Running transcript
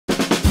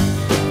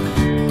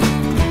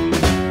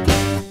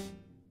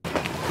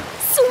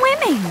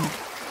swing!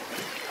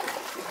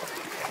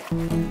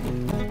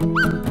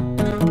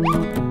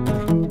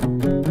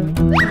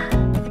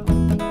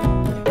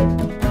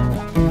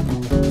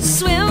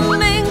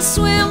 Swimming,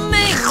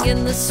 swimming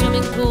in the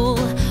swimming pool.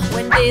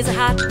 When days are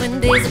hot, when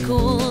days are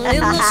cool. In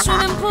the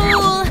swimming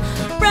pool.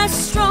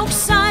 Breaststroke,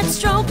 side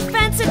stroke,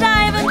 fancy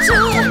diving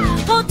too.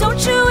 Oh, don't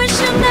you wish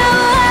you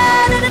never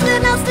had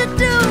anything else to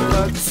do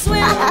but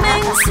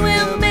swimming,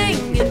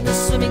 swimming in the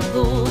swimming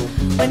pool.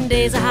 When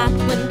days are hot,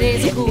 when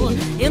days are cool.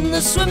 In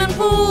the swimming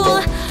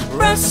pool.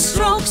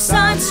 Breaststroke,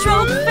 side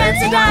stroke,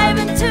 fancy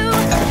diving too.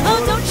 Oh,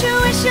 don't you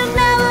wish you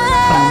never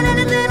had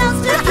anything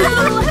else to do?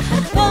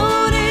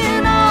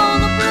 Floating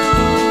on the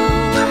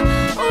blue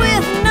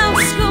with no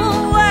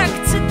schoolwork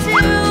to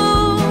do.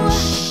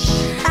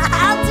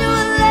 I'll do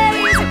a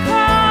lazy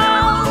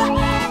crawl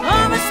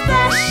or a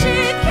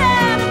splashy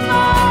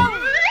cannonball.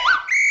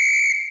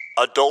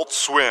 Adult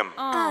Swim.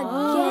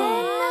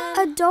 Again?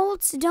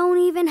 Adults don't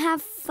even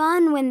have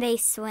fun when they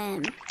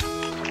swim.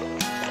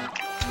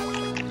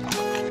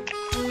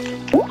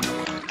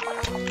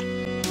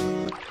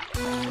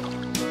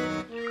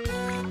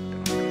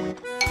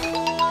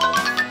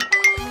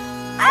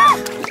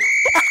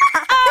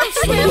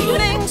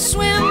 Swimming,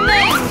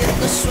 swimming in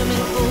the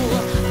swimming pool.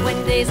 When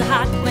days are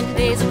hot, when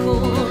days are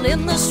cool.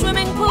 In the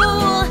swimming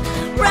pool.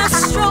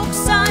 Breaststroke,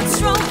 side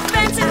stroke,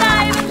 fancy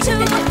diving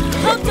too.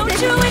 Oh, don't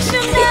you wish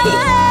you never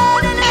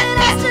had anything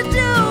else to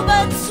do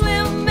but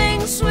swimming,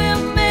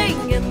 swimming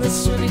in the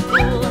swimming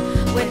pool.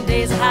 When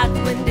days are hot,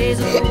 when days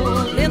are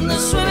cool. In the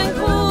swimming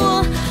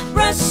pool.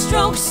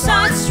 Breaststroke,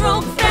 side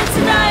stroke,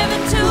 fancy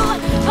diving too.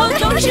 Oh,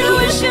 don't you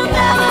wish you never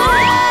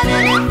had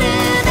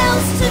anything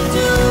else to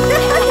do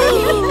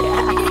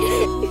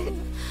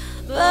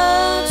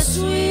but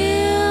swim?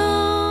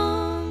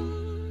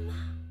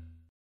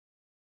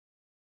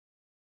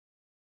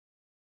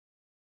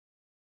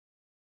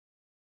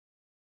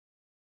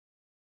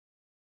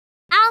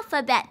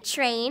 Alphabet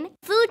train,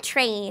 food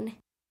train.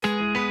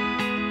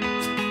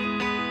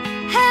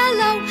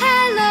 Hello,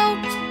 hello,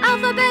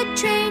 alphabet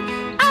train,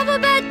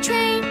 alphabet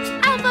train,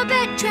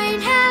 alphabet train.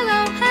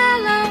 Hello,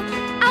 hello,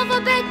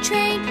 alphabet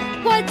train.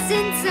 What's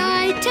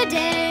inside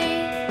today?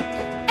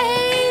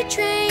 A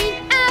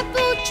train,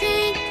 apple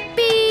train,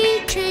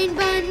 B train,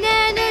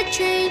 banana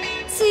train,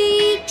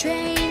 C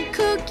train,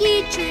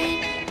 cookie train,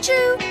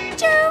 choo,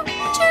 choo,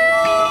 choo.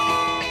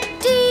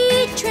 D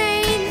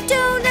train,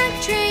 donut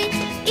train,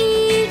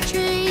 E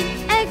train,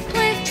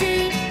 eggplant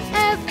train,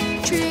 F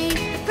train,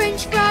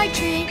 French fry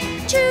train,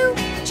 choo,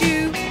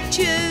 choo,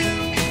 choo.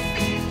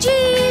 G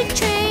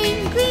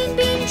train, green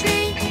bean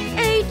train,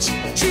 H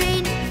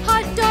train,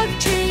 hot dog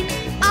train,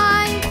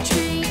 I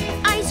train,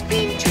 ice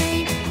cream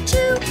train,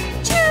 choo,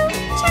 choo,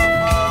 choo.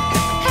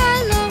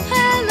 Hello,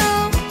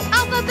 hello,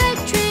 alphabet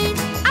train,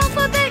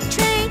 alphabet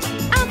train,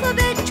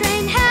 alphabet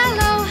train.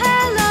 Hello,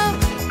 hello,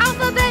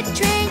 alphabet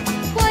train.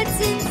 What's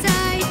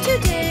inside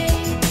today?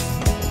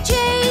 J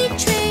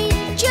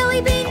train,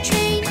 jelly bean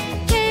train,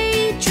 K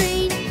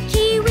train,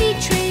 kiwi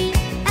train,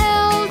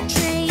 L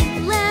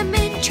train,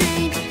 lemon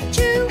train,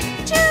 choo,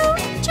 choo,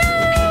 choo.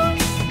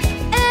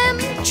 M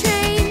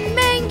train,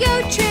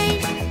 mango train,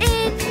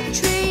 N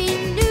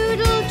train,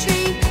 noodle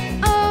train,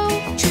 O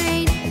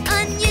train,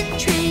 onion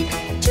train,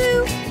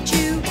 choo,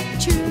 choo,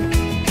 choo.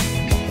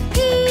 P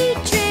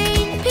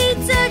train,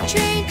 pizza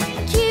train,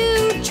 Q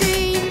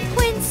train,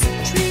 quince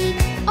train,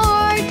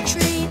 R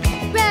train,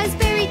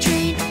 raspberry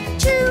train,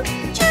 choo,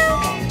 choo,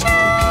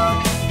 choo.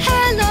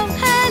 Hello,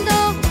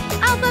 hello,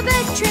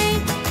 alphabet train,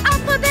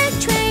 alphabet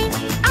train,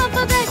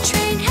 alphabet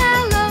train.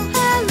 Hello,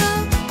 hello,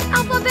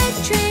 alphabet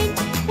train.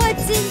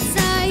 What's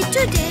inside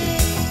today?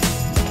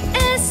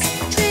 S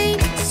train,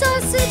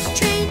 sausage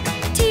train,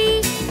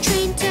 T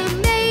train,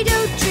 tomato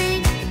train,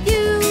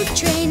 U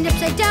train,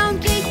 upside down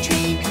cake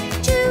train,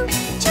 choo,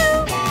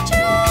 choo,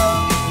 choo.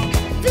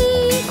 V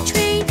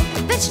train,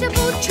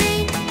 vegetable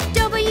train,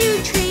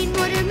 W train,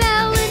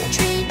 watermelon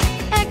train,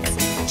 X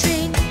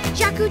train,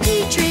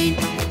 jacuzzi train,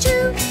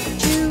 choo,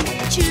 choo,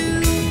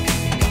 choo.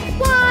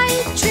 Y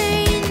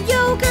train,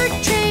 yogurt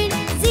train,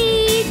 Z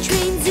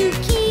train,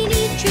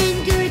 zucchini train.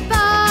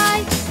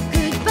 Goodbye,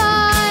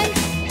 goodbye,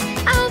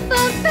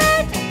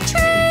 alphabet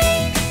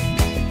train.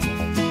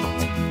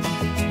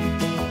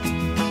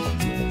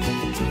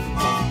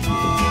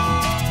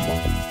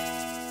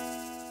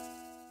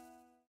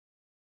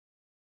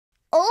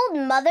 Old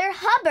Mother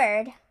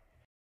Hubbard.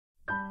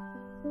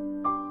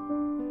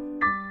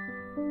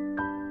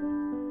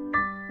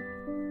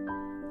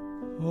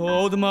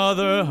 Old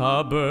Mother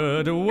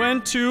Hubbard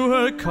went to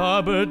her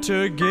cupboard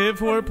to give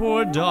her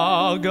poor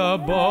dog a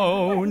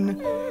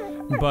bone.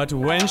 But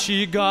when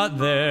she got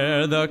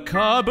there, the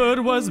cupboard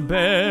was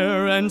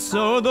bare, and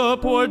so the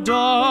poor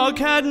dog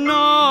had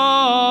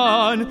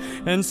none,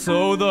 and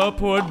so the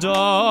poor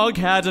dog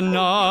had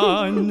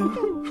none.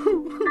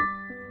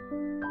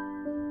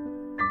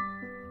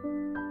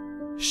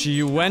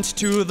 She went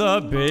to the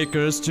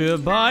baker's to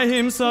buy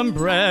him some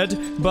bread,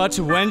 but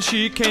when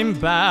she came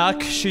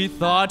back, she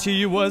thought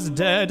he was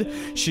dead.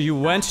 She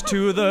went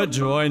to the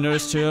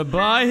joiner's to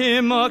buy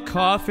him a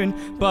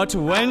coffin, but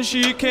when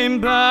she came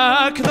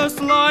back, the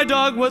sly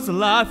dog was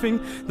laughing.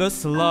 The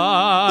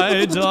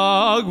sly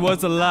dog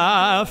was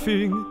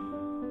laughing.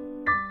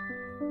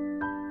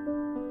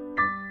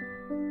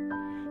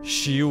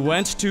 She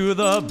went to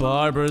the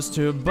barber's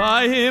to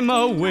buy him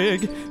a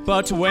wig,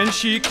 but when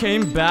she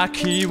came back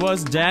he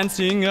was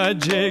dancing a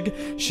jig.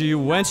 She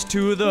went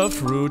to the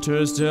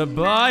fruiter's to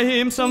buy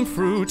him some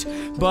fruit,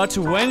 but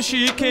when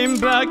she came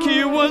back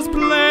he was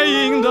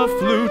playing the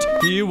flute.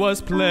 He was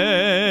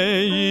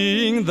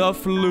playing the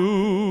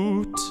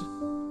flute.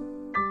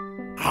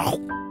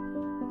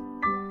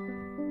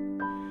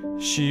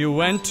 She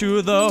went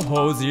to the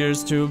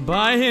hosier's to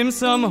buy him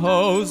some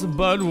hose,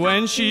 but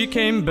when she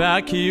came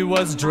back he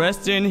was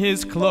dressed in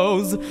his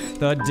clothes.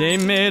 The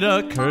dame made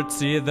a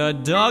curtsy, the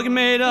dog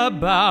made a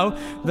bow.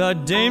 The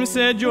dame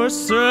said, "Your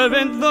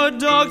servant," the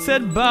dog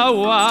said, "Bow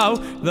wow."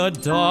 The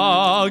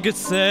dog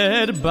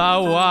said,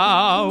 "Bow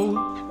wow."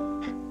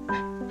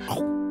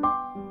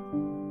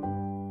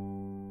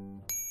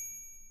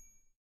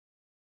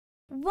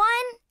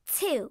 1,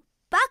 2,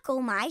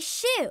 buckle my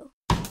shoe.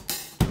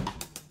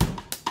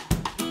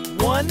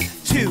 1,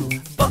 2,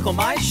 buckle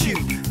my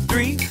shoe.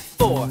 3,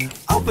 4,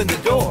 open the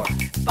door.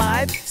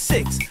 5,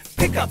 6,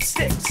 pick up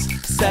sticks.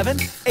 7,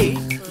 8,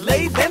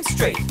 lay them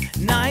straight.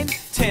 9,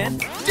 10,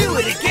 do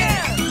it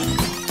again.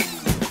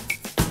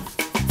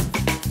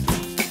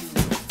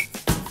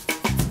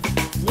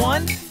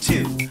 1,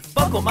 2,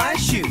 buckle my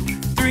shoe.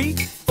 3,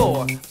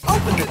 4,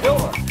 open the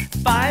door.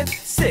 5,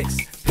 6,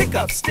 pick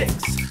up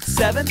sticks.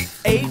 7,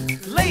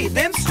 8, lay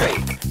them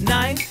straight.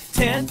 9,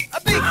 10,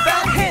 a big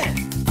fat hen.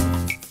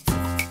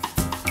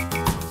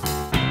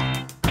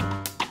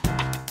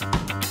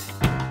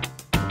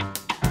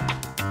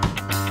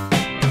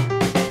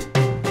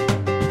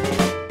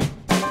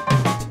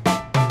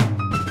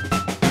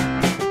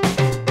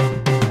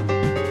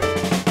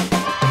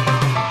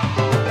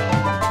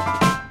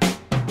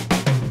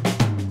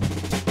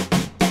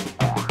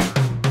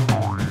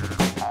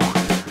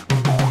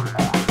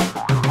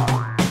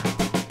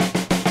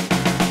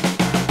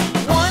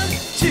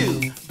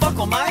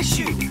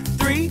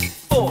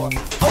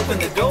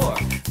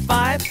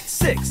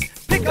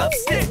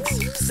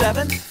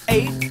 7,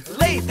 8,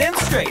 lay them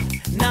straight.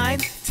 9,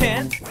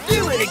 10,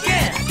 do it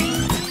again.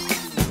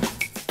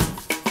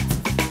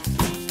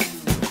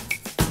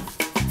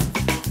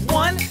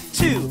 1,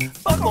 2,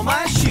 buckle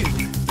my shoe.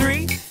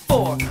 3,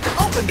 4,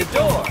 open the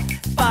door.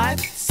 5,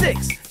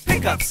 6,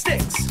 pick up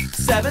sticks.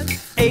 7,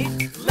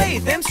 8, lay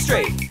them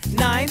straight.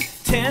 9,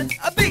 10,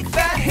 a big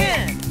fat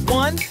hen.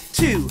 1,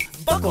 2,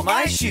 buckle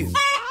my shoe.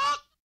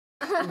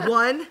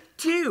 1,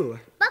 2.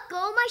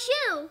 Buckle my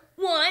shoe.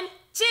 1,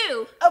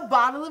 2. A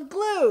bottle of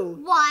glue.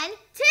 1,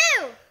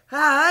 2.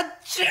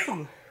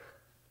 Achoo!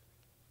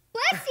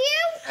 Bless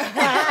you.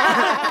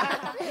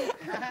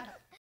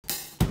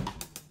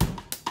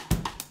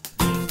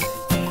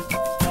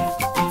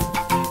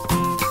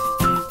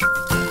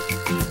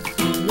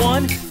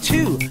 1,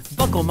 2,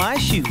 buckle my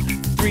shoe.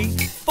 3,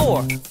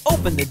 4,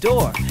 open the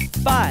door.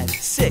 5,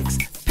 6,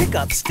 pick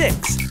up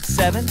sticks.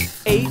 7,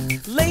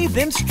 8, lay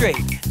them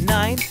straight.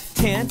 9,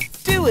 10,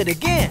 do it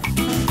again.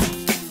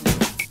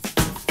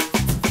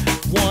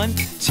 1,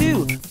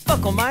 2,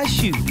 buckle my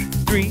shoe.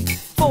 3,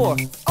 4,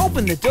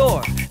 open the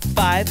door.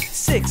 5,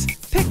 6,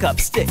 pick up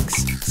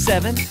sticks.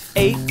 7,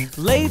 8,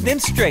 lay them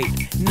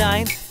straight.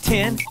 9,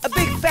 10, a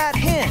big fat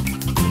hen.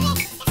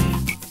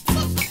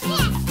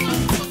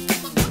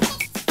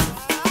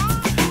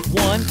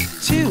 1,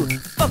 2,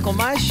 buckle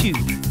my shoe.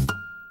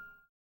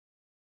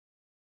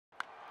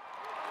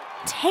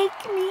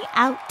 Take me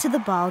out to the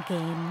ball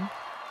game.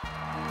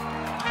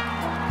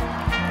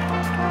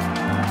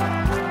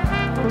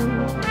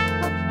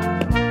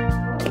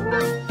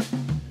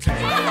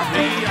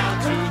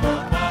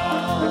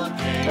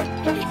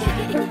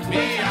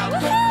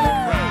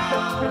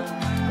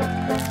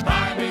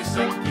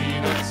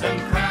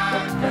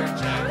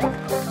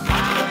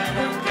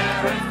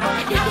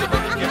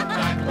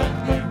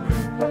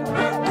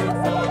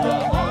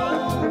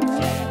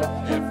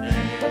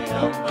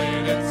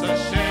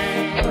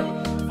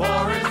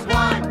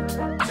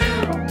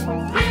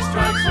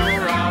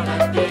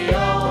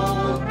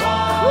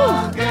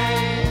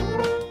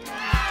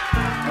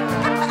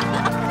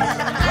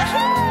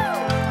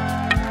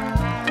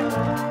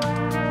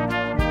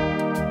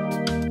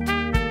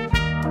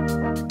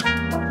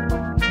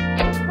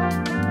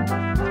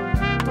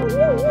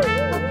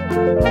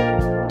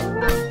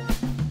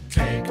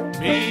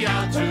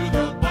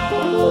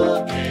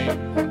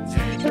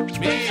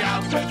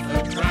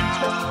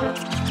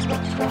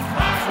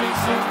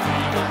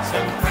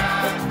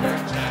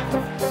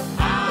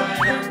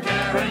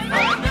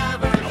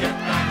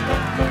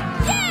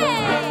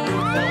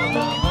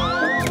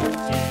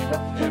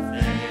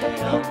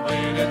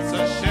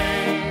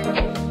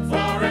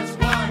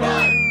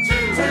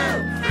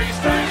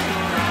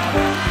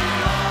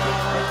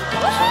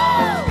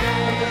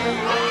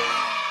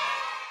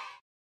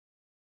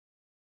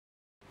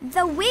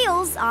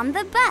 on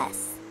the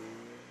bus.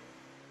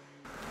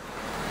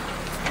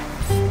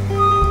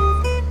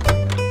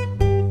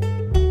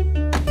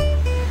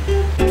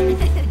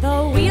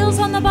 The wheels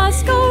on the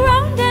bus go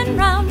round and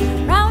round,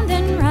 round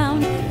and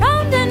round,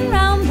 round and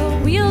round. The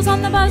wheels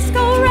on the bus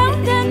go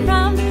round and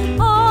round,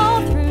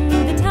 all through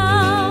the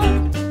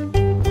town.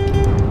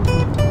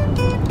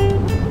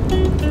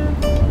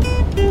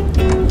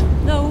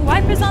 The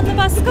wipers on the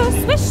bus go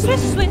swish, swish,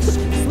 swish,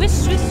 swish,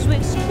 swish,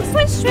 swish,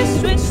 swish, swish,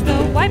 swish.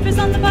 The wipers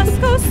on the bus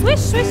go swish,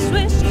 swish,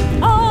 swish,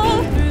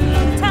 all through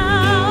the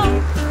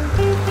town.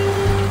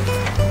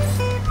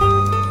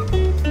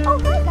 Oh,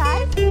 hi,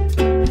 guys.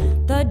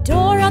 The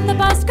door on the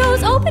bus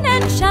goes open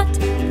and shut,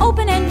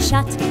 open and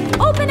shut,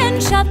 open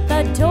and shut.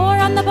 The door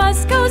on the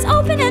bus goes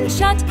open and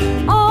shut,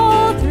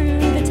 all through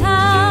the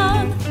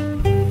town.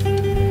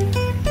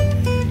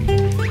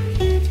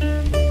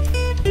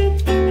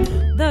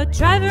 The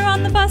driver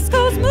on the bus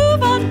goes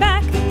move on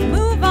back,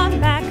 move on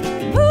back,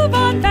 move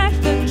on back.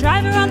 The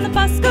driver on the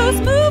bus goes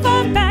move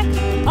on back,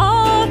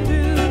 all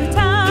through the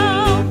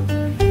town.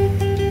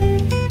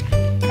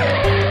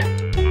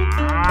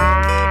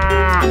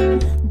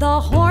 The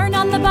horn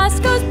on the bus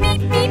goes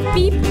beep, beep,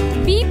 beep,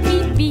 beep,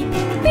 beep, beep,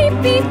 beep,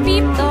 beep,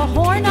 beep. The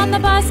horn on the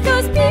bus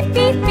goes beep,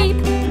 beep, beep,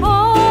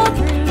 all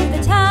through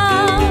the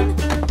town.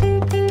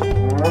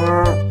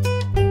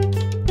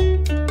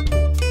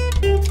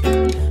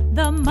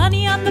 The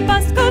money on the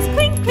bus goes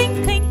clink,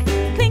 clink, clink,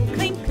 clink,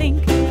 clink,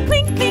 clink,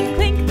 clink, clink,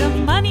 clink. The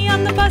money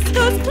on the bus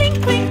goes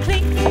clink, clink,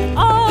 clink,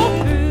 all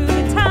through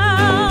the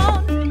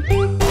town.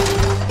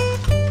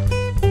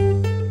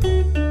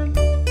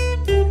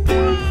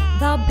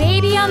 The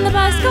baby on the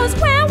bus goes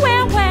where,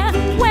 where, where,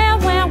 where,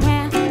 where,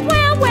 where,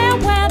 where, where,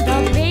 where.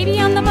 The baby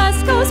on the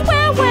bus goes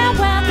where, where,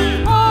 where,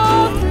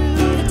 all through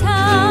the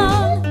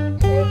town.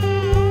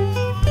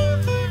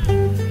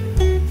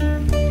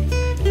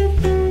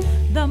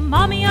 The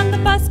mommy on the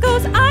bus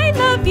goes I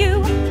love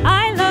you,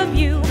 I love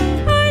you,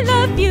 I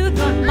love you.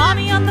 The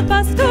mommy on the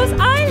bus goes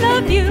I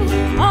love you,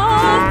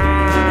 all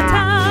through the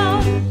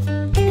town.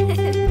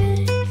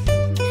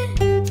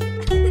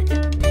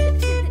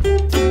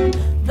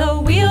 The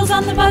wheels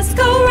on the bus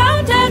go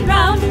round and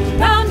round,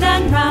 round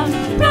and round,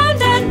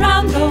 round and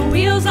round. The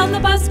wheels on the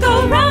bus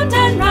go round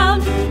and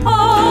round,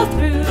 all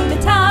through the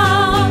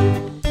town.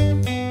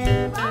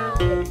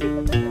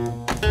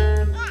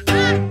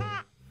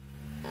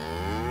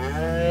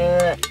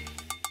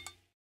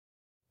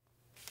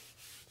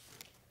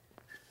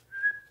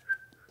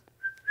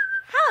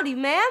 Howdy,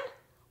 ma'am.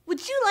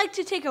 Would you like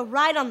to take a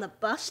ride on the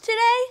bus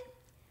today?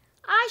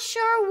 I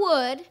sure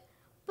would,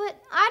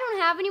 but I don't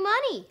have any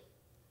money.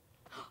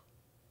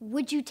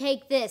 Would you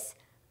take this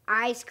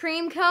ice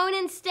cream cone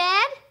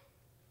instead?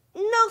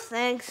 No,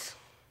 thanks.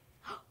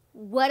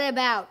 What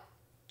about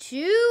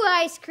 2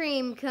 ice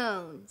cream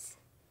cones?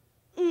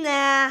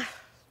 Nah.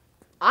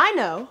 I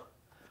know.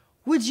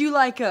 Would you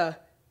like a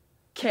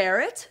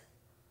carrot?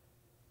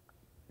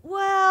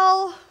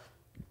 Well,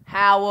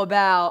 how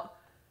about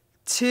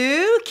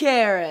 2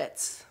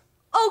 carrots?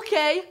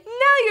 Okay,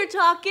 now you're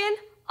talking.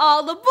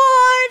 All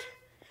aboard!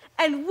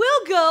 And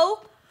we'll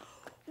go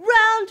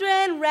round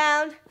and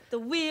round. The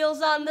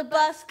wheels on the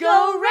bus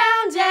go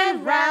round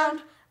and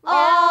round,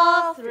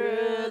 all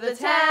through the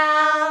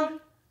town.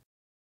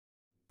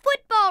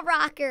 Football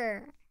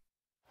rocker.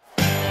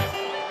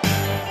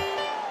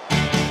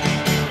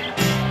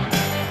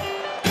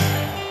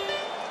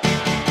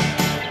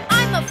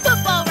 I'm a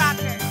football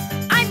rocker.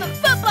 I'm a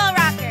football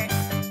rocker.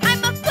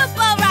 I'm a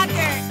football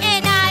rocker.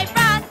 And I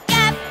rock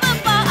at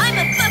football. I'm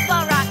a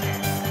football rocker.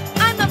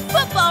 I'm a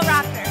football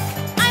rocker.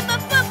 I'm a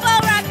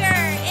football rocker.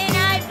 And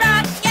I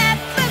rock at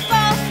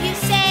football. You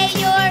say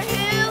you're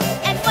who?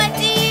 And what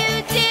do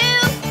you do?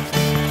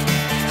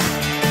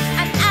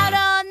 I'm out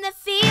on the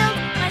field.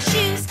 My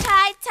shoes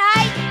tied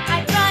tight.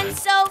 I run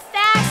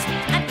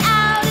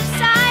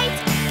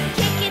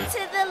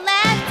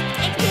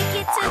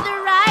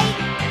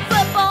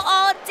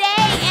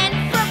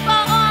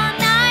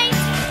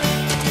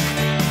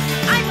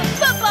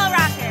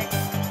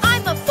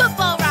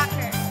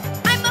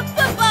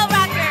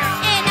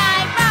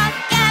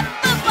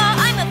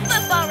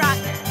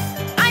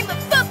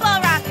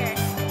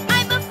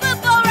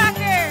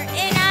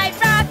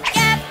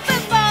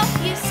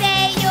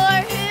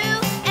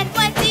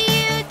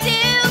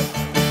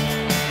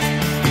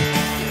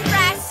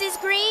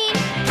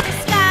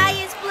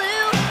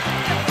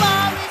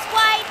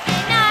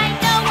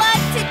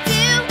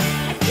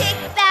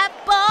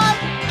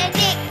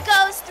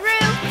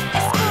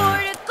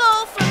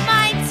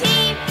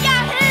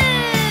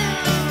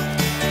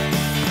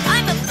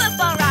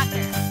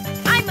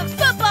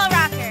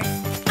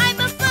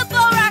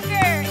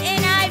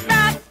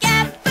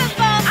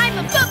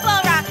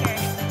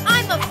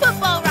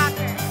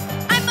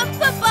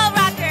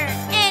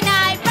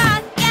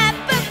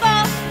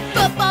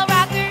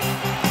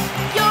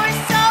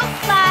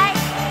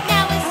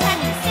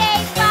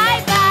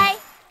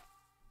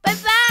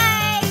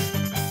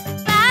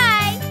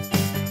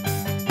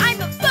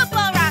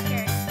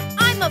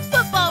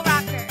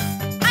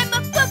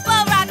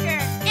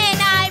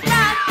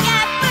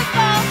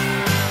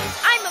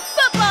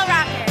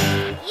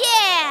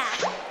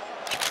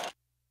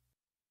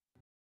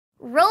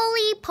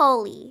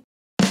Poly.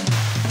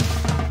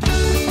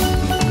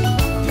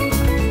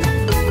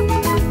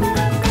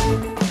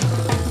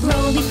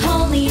 Roly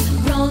poly,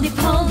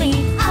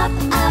 up,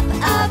 up,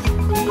 up.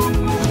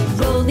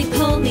 Roly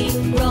poly,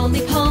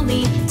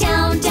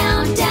 down,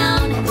 down,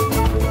 down.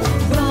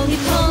 Roly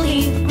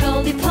poly,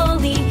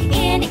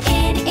 in,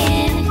 in,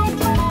 in.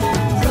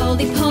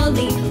 Roly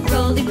poly,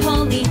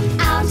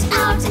 out,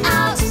 out,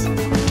 out.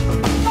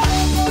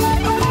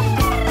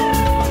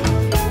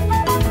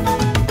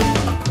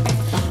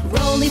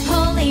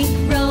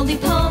 Roly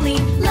poly,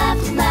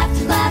 left,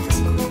 left, left.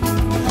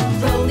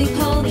 Roly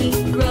poly,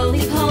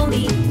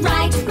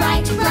 right,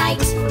 right,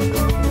 right.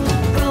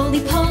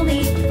 Roly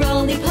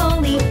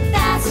poly,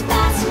 fast,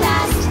 fast,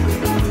 fast.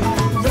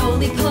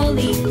 Roly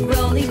poly,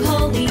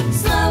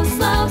 slow,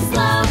 slow,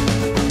 slow.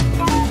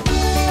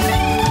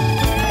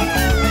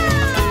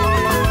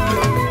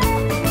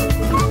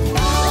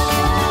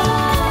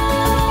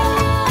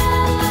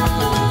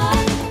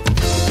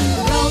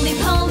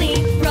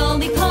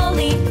 Roly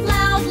poly,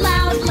 loud,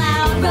 loud,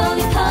 loud.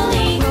 Roly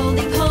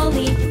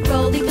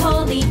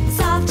poly,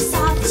 soft,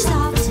 soft,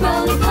 soft.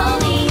 Roly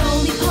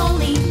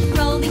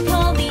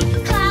poly,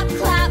 clap,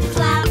 clap,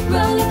 clap.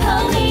 Roly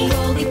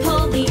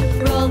poly,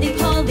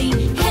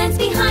 hands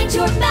behind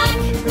your back.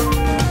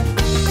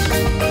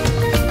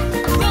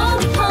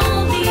 Roly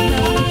poly,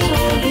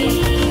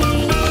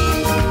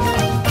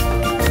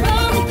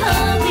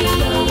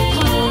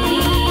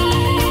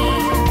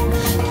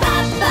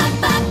 bop, bop,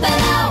 bop,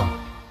 ba-dow.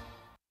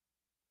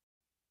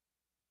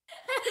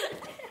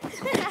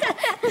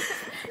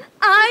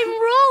 I'm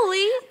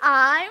Roly.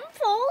 I'm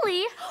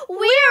Poly.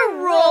 We're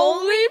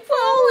Roly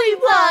Poly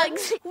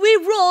bugs. We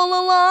roll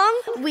along.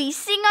 We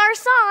sing our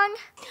song.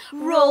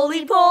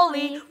 Roly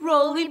poly,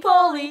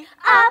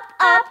 up,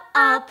 up,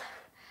 up.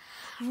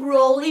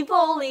 Roly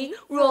poly,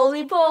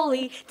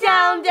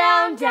 down,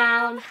 down,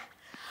 down.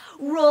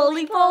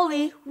 Roly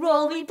poly,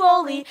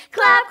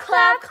 clap,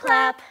 clap,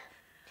 clap.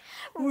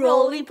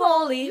 Roly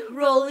poly,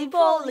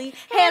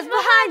 hands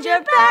behind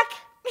your back.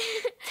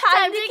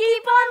 Time to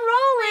keep on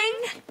rolling.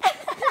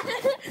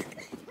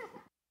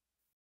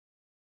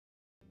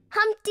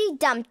 Humpty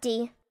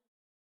Dumpty.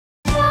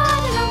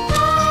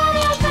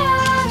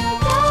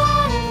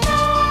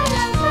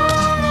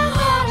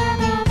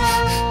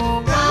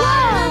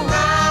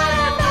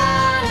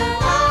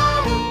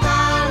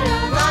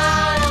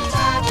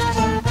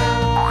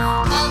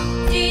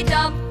 Humpty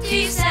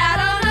Dumpty sat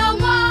on a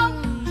wall.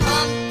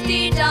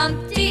 Humpty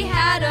Dumpty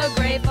had a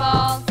great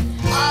fall.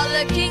 All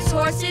the king's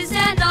horses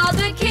and all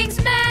the king's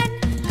men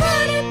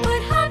couldn't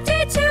put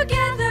Humpty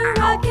together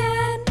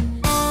again.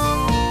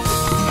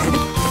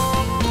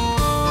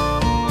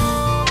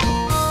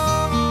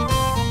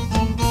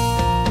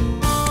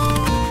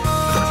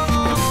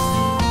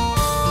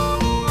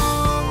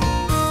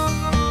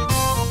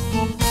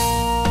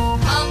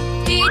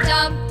 Humpty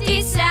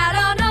Dumpty sat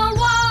on a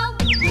wall.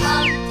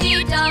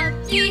 Humpty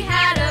Dumpty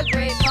had a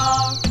great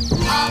fall.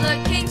 All the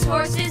king's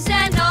horses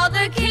and all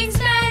the king's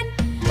men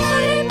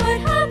couldn't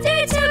put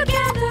Humpty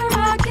together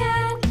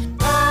again.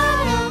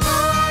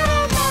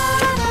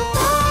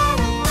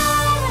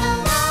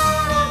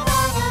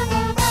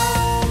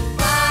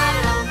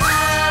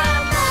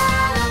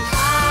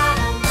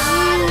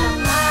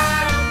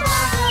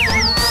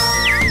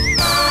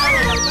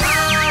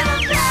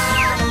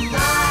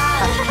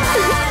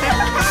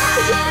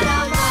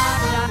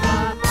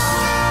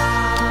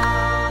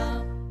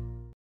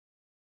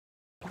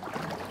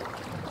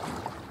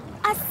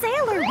 A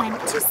sailor went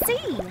to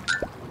sea.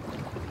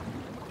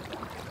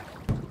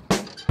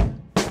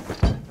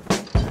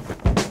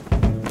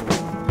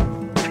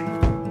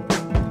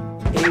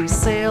 A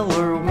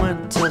sailor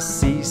went to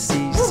sea,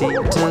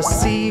 to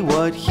see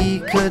what he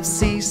could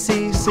see.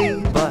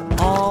 But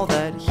all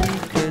that he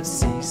could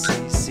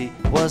see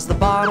was the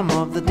bottom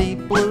of the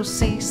deep blue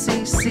sea. Is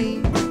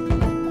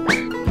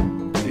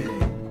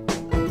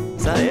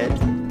that it?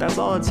 That's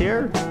all that's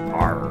here?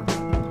 Arr.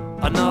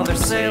 Another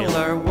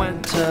sailor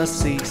went to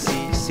sea,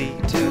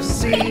 to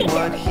see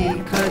what he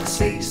could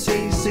see.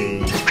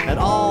 And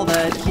all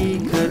that he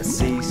could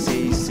see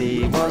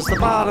was the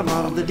bottom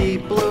of the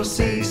deep blue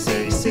sea.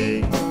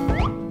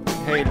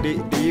 Hey,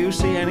 do you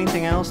see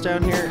anything else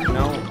down here?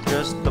 No,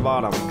 just the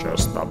bottom.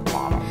 Just the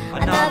bottom.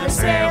 Another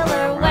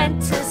sailor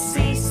went to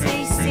sea,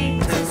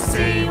 to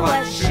see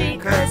what she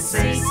could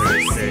see.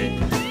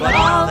 But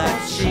all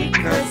that she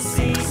could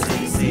see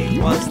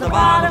was the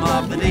bottom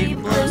of the deep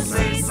blue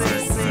sea.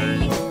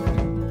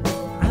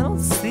 I don't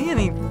see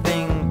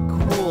anything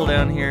cool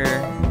down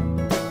here.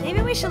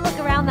 Maybe we should look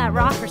around that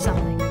rock or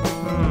something.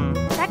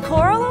 Is that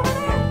coral over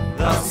there?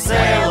 The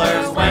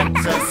sailors went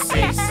to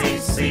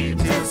sea,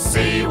 to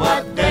see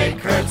what they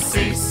could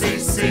see.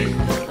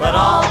 But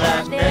all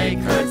that they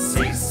could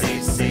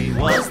see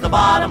was the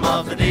bottom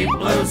of the deep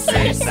blue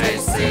sea.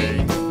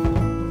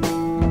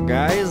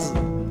 Guys,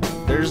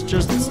 there's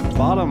just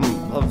bottom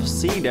of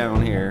sea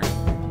down here.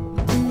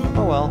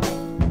 Oh well.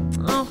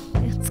 Oh,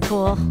 it's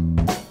cool.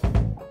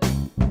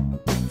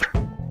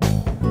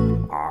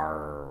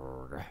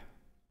 Arr.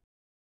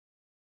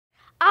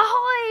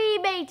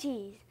 Ahoy,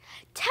 mateys.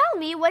 Tell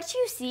me what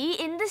you see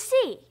in the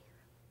sea.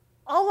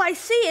 All I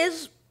see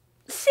is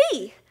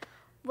sea.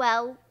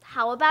 Well,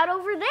 how about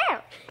over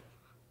there?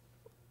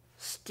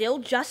 Still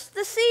just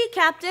the sea,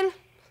 Captain.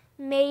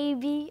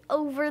 Maybe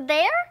over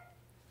there?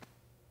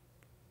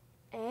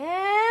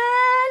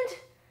 And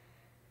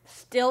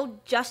still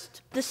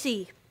just the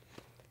sea.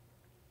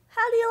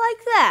 How do you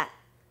like that?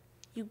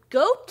 You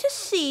go to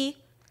see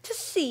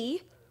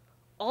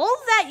all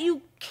that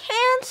you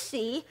can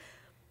see,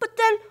 but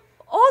then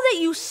all that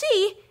you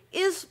see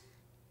is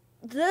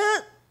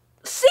the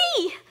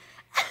sea.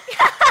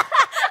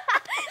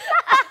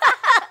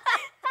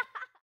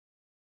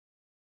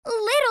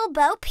 Little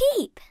Bo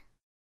Peep.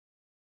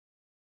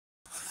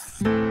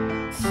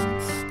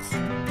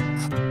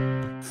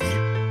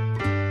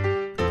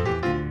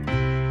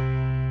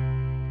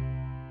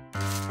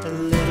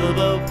 Little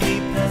Bo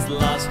Peep has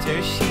lost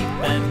her sheep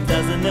and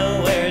doesn't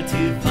know where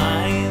to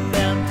find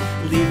them.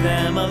 Leave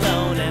them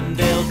alone and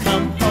they'll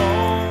come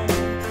home,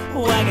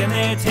 wagging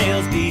their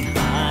tails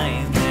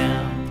behind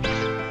them.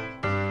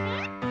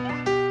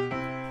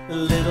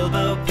 Little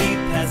Bo Peep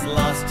has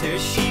lost her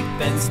sheep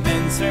and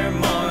spends her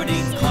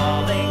mornings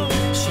calling.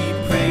 She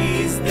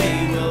prays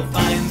they will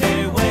find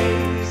their way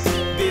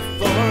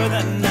before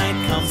the night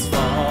comes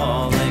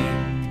falling.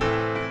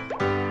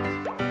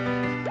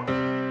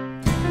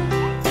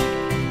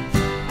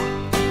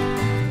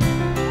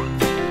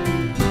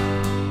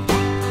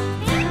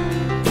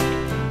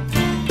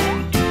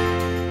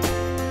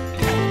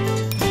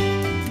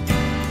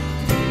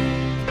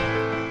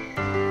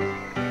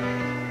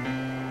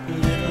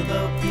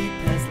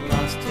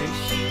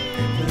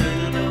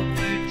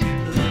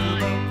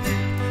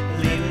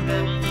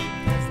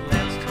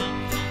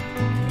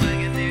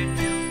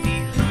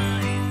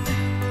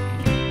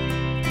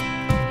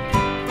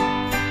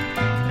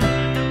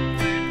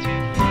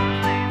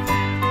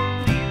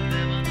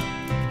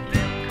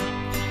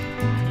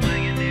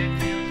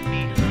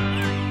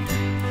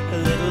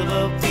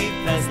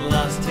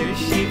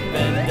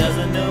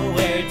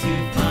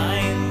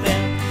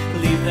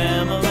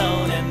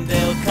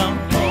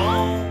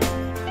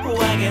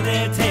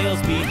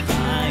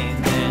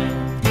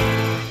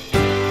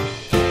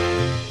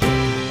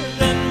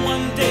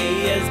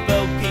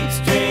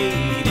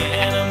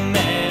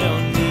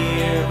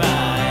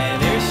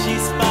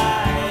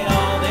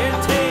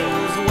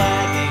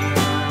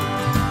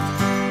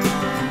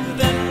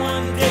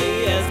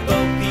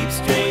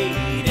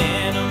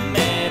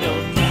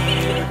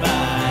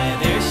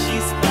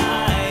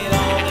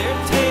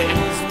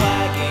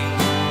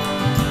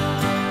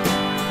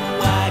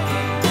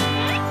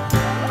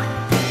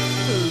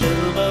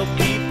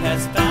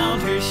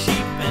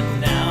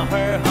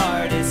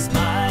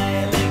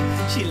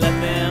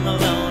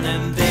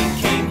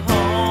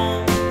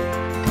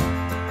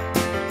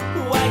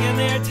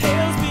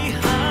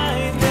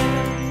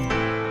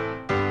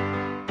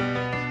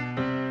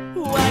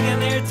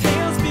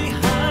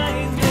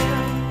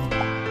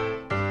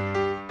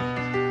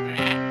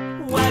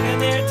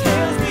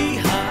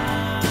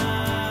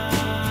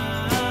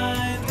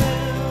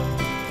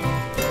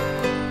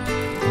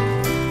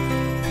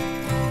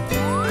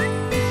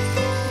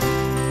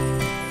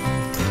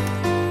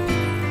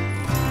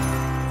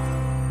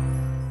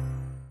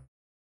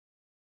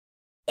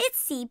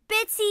 Itsy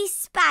Bitsy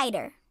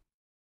Spider.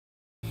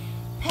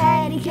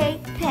 Patty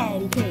cake,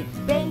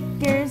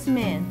 baker's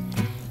man.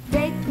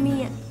 Bake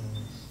me a...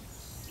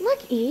 Look,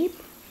 Eve,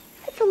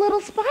 it's a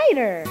little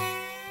spider.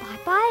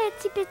 Bye-bye,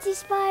 Itsy Bitsy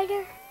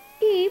Spider.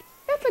 Eve,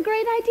 that's a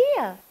great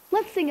idea.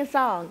 Let's sing a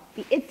song,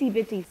 the Itsy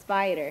Bitsy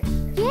Spider.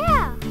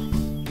 Yeah.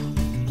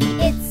 The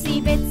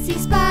itsy bitsy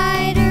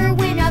spider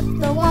went up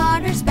the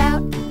water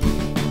spout.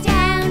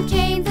 Down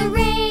came the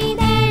rain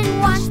and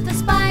washed the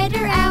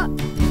spider out.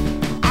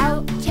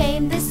 Out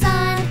came the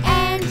sun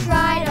and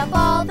dried up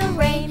all the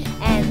rain.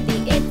 And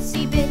the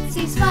itsy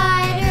bitsy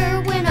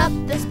spider went up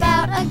the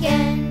spout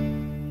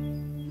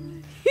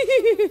again.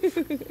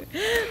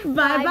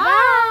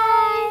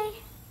 Bye-bye.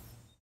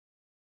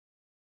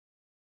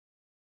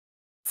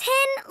 10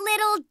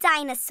 Little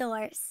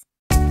Dinosaurs.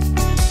 10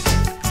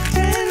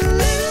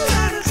 little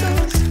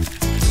dinosaurs.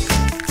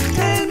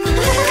 10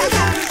 little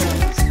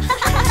dinosaurs.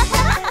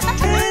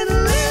 10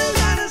 little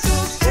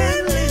dinosaurs.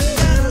 10 little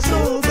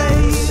dinosaur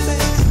babies.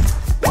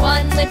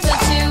 1 little,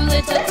 2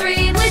 little,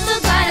 3 little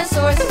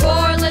dinosaurs.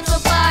 4 little,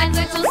 5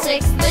 little,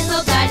 6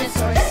 little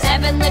dinosaurs.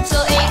 7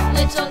 little, 8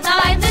 little,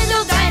 9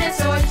 little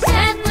dinosaurs.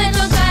 10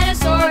 little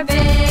dinosaur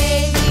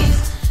babies.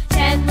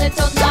 10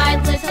 little,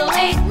 9 little,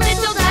 8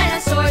 little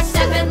dinosaurs.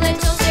 7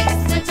 little,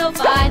 6 little,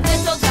 5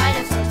 little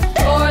dinosaurs.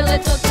 4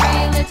 little,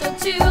 3 little,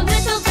 2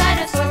 little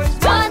dinosaurs.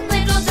 1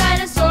 little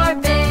dinosaur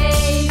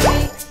baby.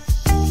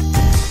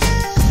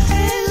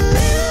 10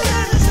 little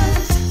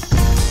dinosaurs.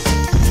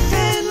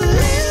 10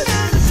 little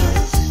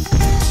dinosaurs.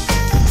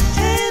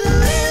 10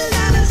 little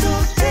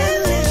dinosaurs. 10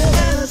 little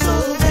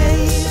dinosaur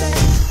babies.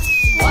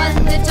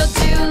 1 little,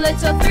 2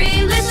 little,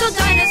 3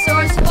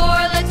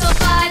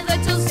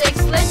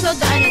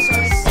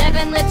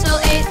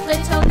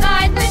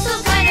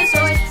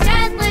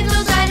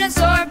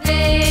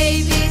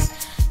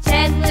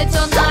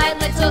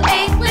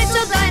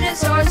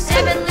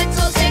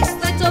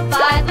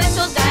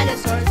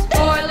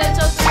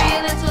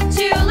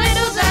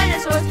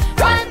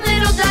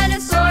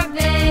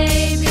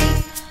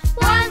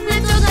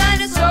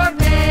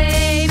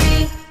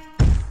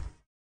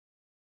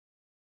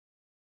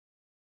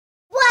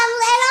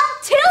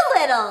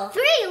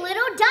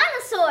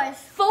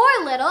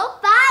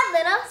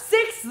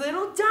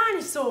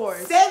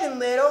 dinosaurs? 7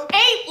 little.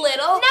 8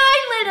 little. 9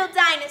 little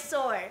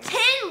dinosaurs.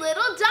 10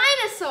 little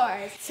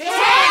dinosaurs.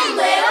 10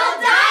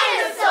 little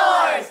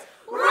dinosaurs.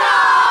 Roar!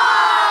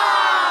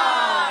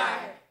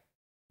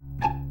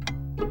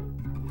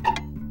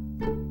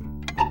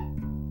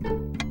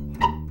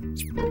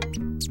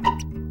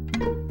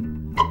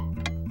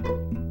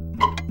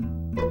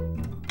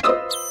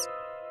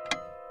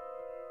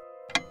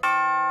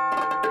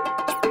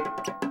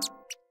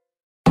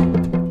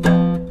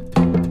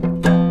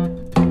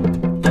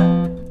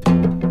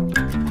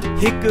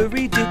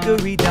 Hickory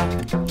dickory dock,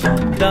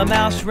 the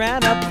mouse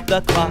ran up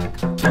the clock.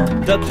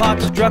 The clock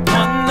struck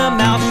 1, the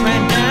mouse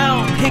ran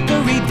down.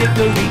 Hickory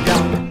dickory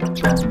dock,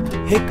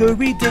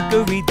 hickory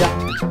dickory dock,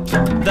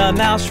 the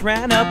mouse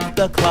ran up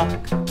the clock.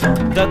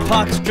 The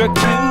clock struck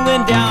 2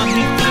 and down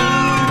he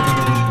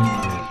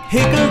flew.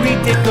 Hickory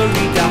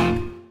dickory dock.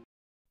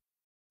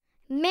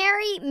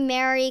 Mary,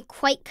 Mary,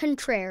 quite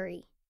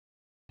contrary.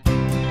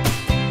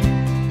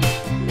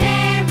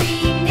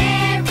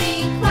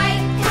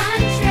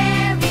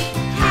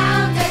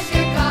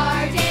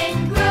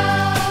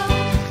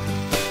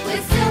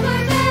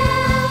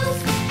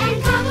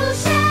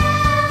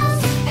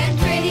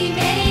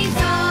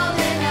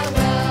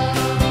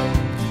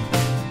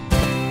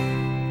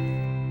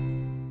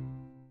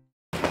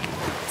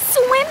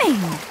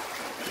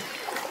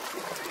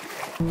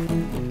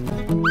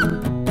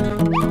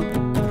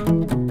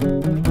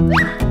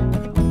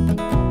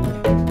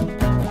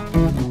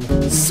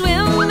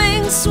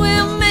 Swimming,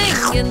 swimming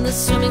in the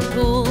swimming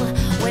pool.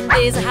 When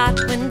days are hot,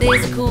 when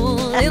days are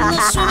cool. In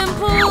the swimming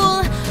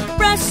pool,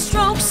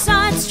 breaststroke,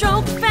 side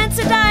stroke,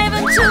 fancy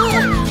diving too.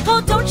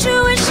 Oh, don't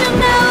you wish you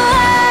never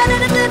had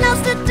anything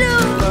else to do?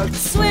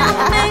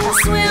 Swimming,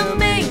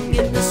 swimming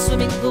in the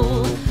swimming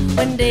pool.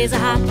 When days are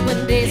hot,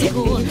 when days are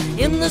cool.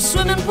 In the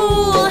swimming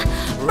pool,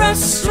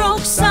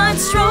 breaststroke, side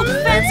stroke,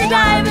 fancy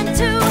diving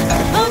too.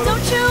 Oh,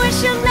 don't you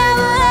wish you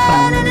never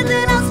had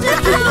anything else to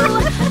do?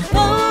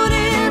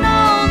 Floating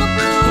on the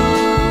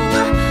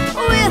blue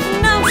with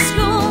no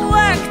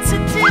schoolwork to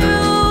do.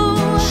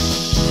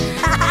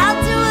 I'll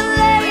do a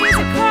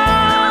lazy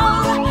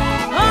crawl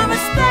or a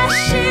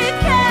splashy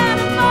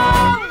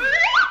cannonball.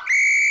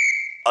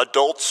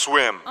 Adult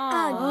Swim.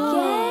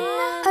 Again?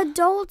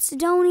 Adults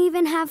don't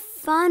even have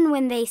fun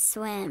when they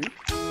swim.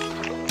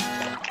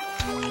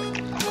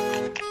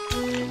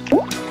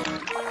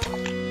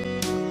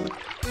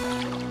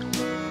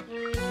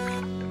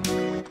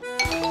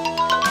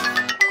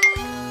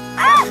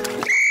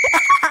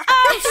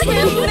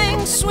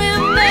 Swimming,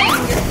 swimming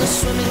in the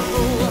swimming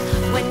pool.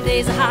 When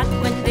days are hot,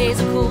 when days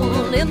are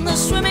cool. In the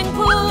swimming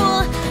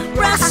pool,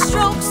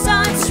 breaststroke,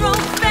 side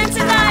stroke, fancy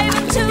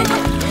diving too.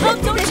 Oh,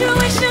 don't you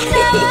wish you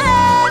never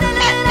had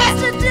anything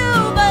else to do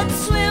but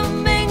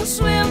swimming,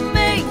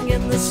 swimming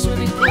in the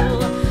swimming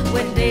pool.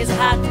 When days are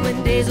hot,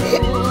 when days are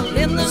cool.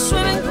 In the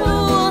swimming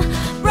pool,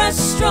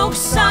 breaststroke,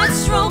 side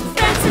stroke,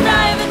 fancy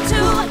diving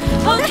too.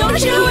 Oh,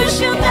 don't you wish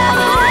you never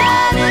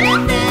had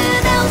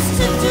anything else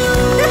to do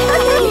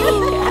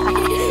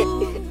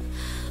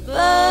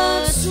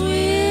but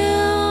swim?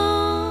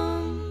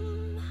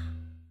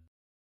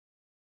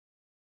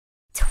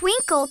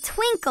 Twinkle,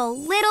 twinkle,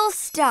 little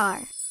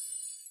star.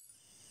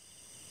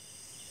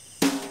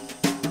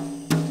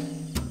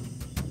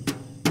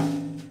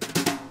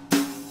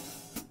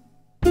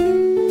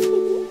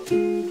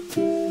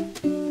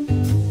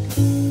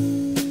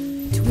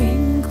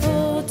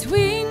 Twinkle,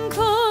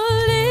 twinkle,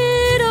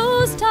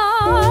 little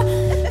star,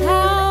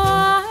 how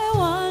I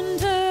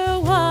wonder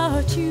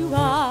what you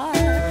are.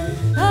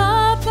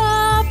 Up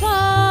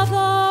above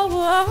the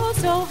world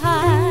so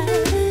high,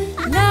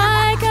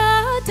 like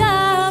a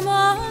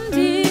diamond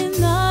in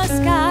the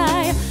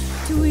sky.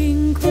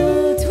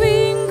 Twinkle,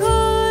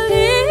 twinkle,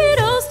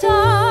 little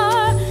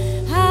star,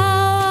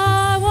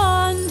 how I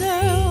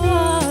wonder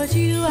what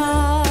you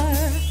are.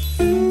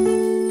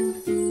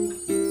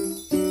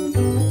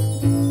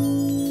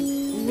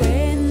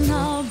 When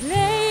the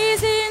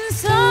blazing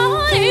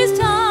sun is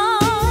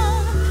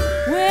done,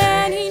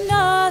 when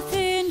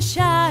nothing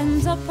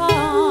shines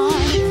upon,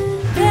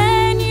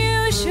 then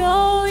you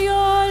show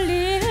your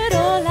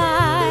little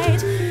light.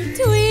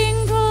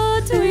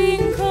 Twinkle,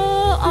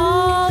 twinkle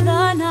all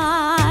the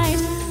night.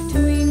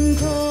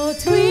 Twinkle,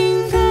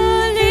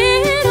 twinkle,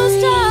 little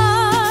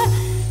star,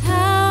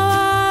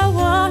 how I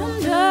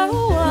wonder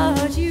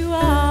what you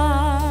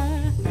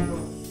are.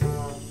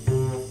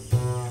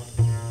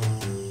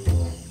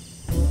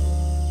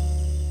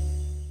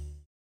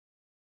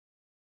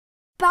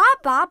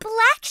 Baa,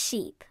 black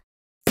sheep.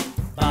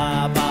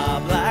 Baa, baa,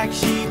 black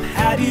sheep,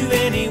 have you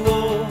any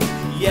wool?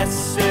 Yes,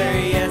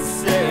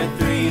 sir,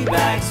 3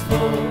 bags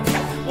full.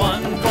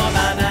 1 for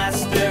my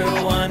master,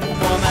 1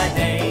 for my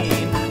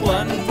dame,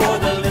 1 for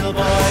the little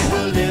boy who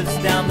lives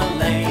down the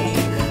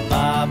lane.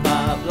 Baa,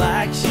 baa,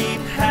 black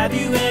sheep, have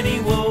you any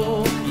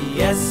wool?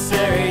 Yes,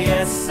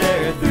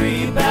 sir,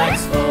 3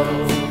 bags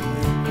full.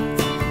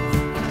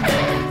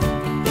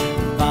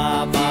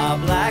 Baa, baa,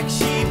 black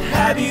sheep,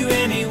 have you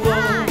any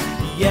wool?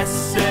 Yes,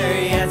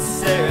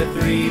 sir,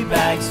 3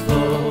 bags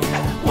full.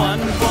 1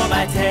 for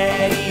my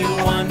teddy,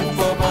 1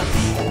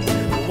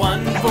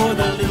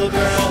 little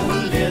girl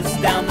who lives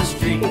down the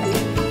street.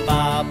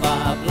 Ba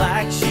ba,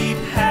 black sheep,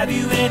 have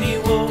you any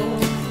wool?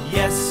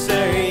 Yes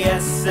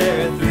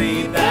sir,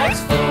 3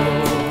 bags full.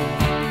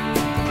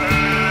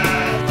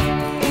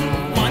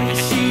 1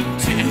 sheep,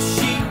 2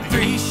 sheep,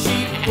 3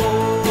 sheep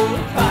more.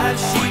 5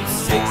 sheep,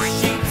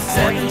 6 sheep,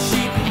 7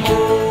 sheep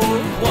more.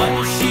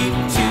 1 sheep,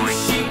 2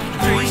 sheep,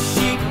 3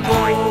 sheep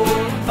more.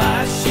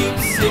 5 sheep,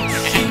 6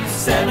 sheep,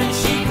 7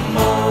 sheep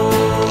more.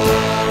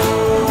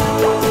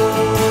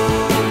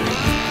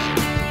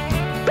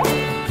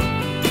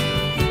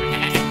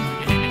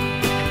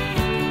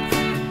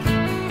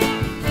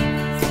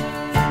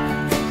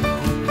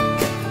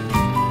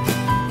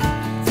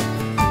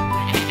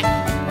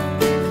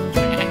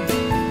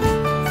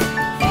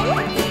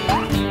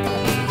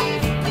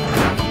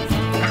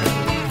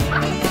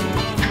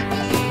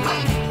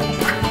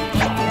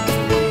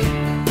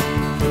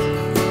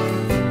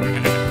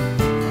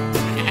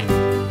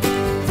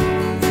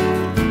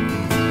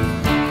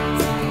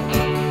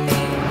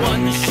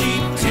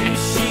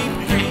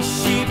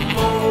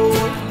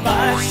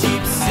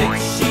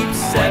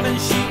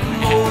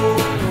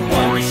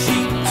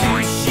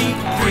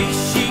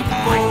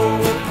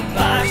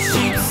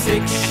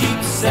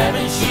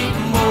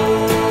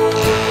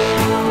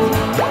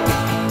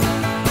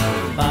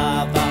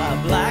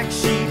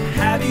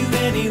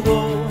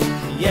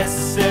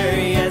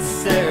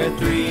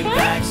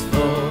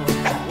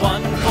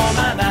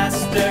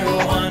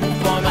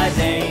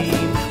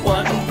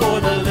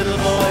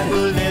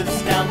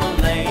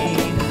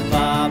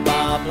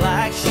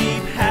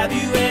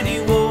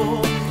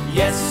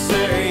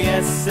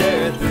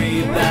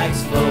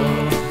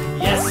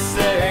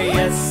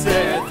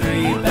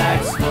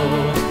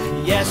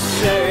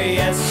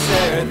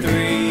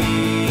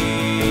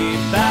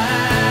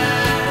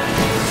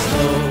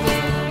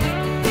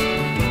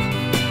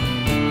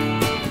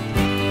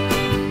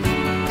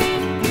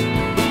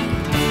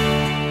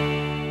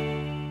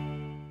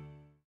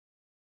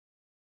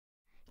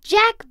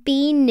 Jack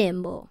Be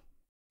Nimble.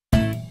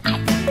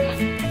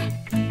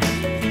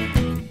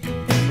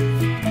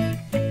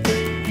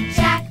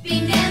 Jack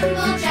be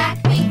nimble,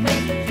 Jack be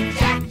quick.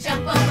 Jack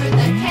jump over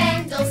the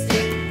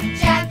candlestick.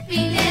 Jack be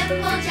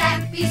nimble,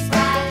 Jack be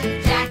spry.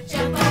 Jack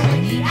jump over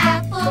the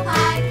apple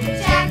pie.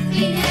 Jack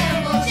be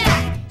nimble,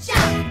 Jack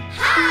jump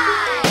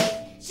high.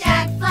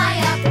 Jack fly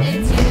up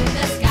into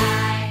the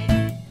sky.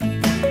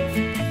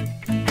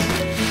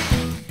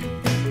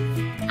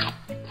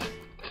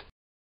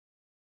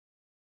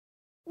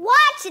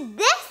 Watch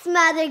this,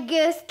 Mother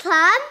Goose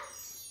Club.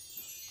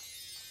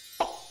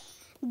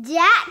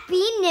 Jack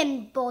be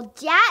nimble,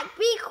 Jack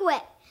be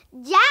quick.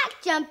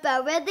 Jack jump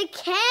over the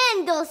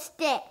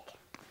candlestick.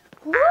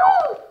 Woo!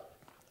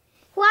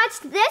 Watch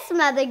this,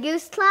 Mother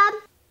Goose Club.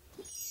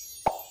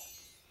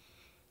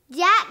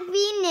 Jack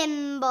be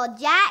nimble,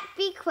 Jack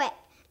be quick.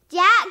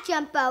 Jack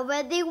jump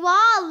over the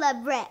wall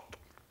of brick.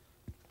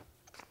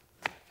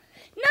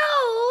 No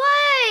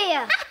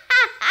way!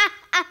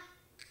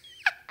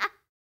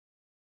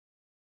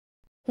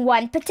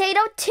 1 potato,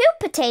 2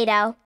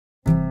 potato.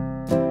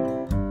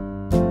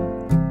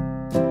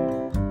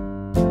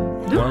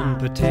 1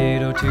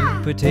 potato,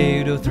 2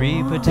 potato,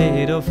 3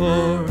 potato,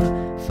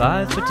 4,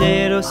 5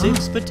 potato,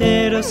 6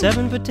 potato,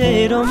 7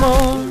 potato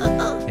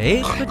more.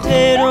 8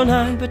 potato,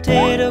 9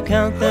 potato,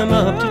 count them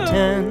up to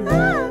 10.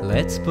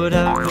 Let's put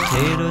our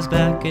potatoes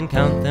back and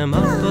count them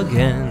up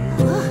again.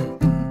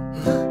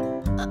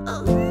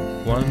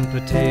 1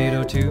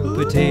 potato, 2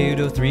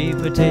 potato, 3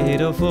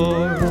 potato,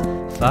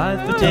 4,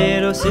 5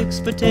 potato, 6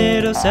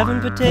 potato, 7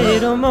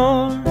 potato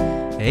more.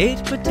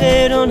 8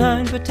 potato,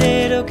 9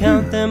 potato,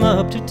 count them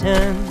up to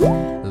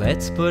 10.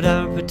 Let's put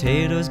our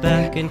potatoes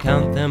back and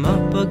count them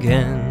up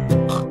again.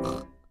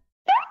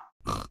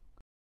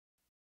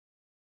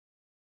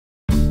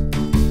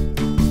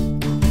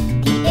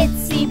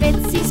 Itsy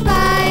bitsy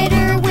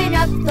spider went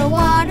up the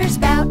water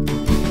spout.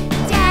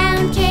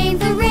 Down came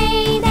the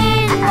rain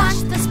and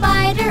washed the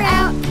spider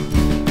out.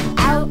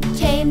 Out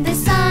came the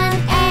sun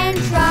and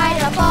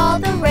dried up all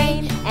the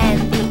rain.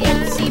 And the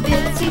itsy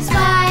bitsy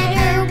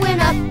spider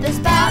went up the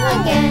spout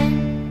again.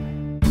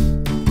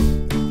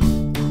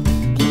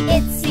 The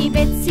itsy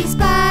bitsy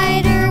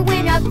spider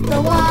went up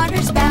the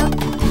water spout.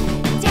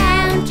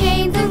 Down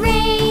came the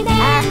rain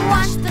and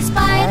washed the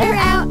spider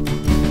out.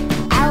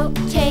 Out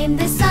came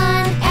the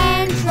sun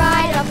and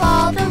dried up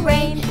all the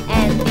rain.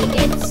 And the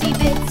itsy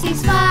bitsy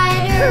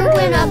spider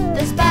went up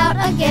the spout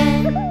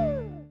again.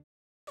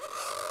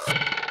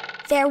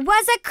 There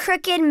was a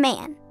crooked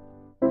man.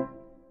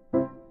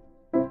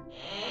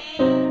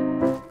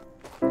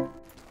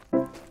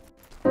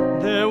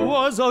 There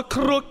was a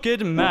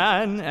crooked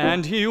man,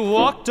 and he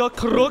walked a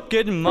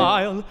crooked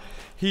mile.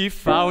 He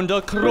found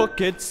a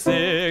crooked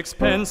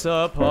sixpence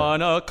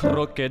upon a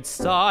crooked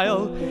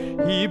stile.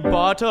 He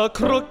bought a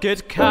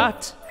crooked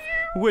cat,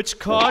 which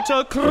caught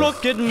a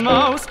crooked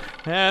mouse,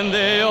 and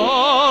they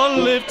all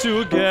lived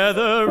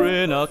together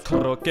in a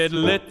crooked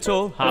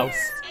little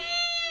house.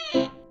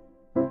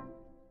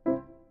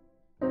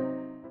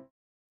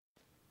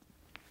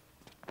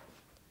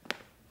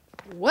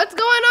 What's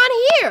going on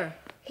here?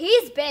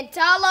 He's bent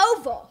all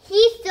over.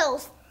 He's so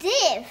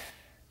stiff.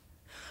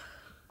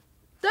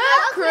 The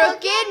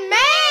Crooked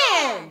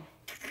Man!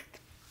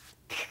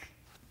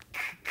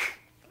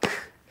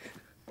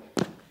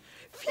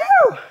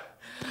 Phew!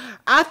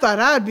 I thought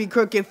I'd be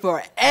crooked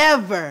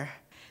forever.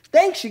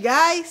 Thanks, you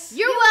guys.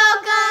 You're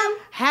welcome.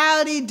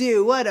 Howdy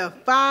do. What a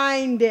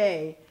fine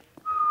day.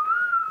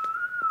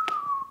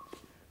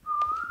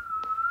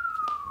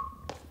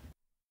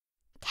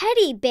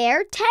 Teddy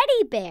bear,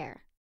 teddy bear.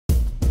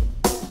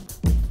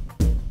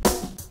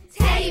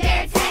 Teddy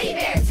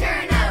bear,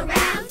 turn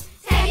around.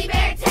 Teddy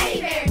bear,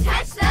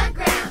 touch the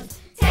ground.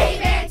 Teddy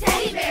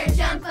bear,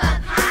 jump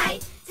up high.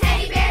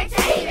 Teddy bear,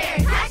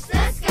 touch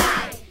the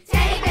sky.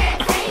 Teddy bear,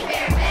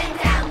 bend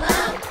down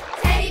low.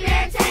 Teddy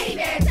bear,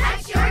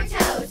 touch your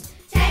toes.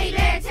 Teddy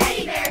bear,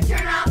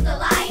 turn off the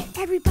light.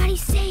 Everybody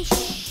say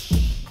shh.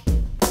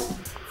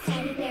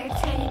 Teddy bear,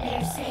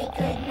 say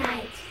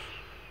goodnight.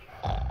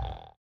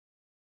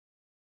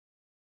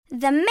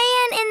 The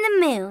Man in the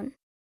Moon.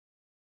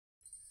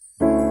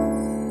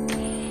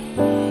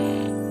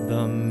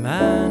 The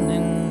man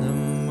in the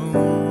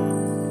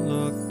moon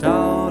looked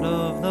out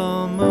of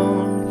the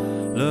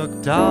moon,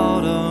 looked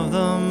out of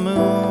the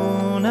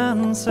moon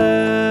and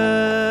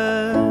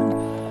said,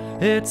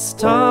 "It's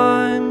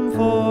time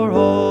for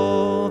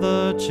all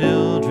the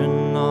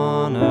children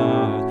on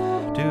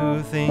earth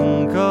to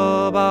think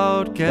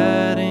about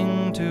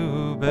getting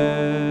to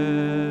bed."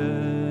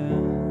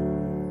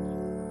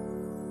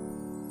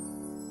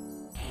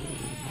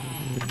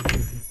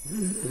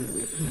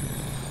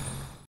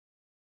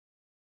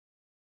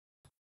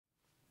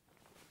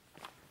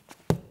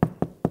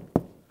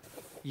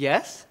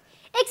 Yes?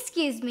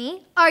 Excuse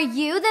me, are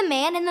you the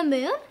man in the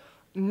moon?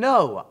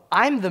 No,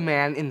 I'm the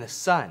man in the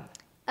sun.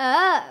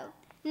 Oh,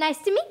 nice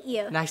to meet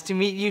you. Nice to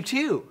meet you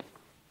too.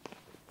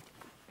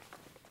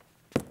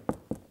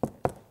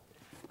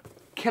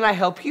 Can I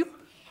help you?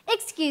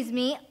 Excuse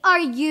me, are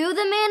you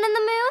the man in the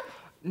moon?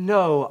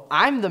 No,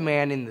 I'm the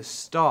man in the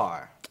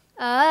star.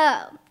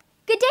 Oh,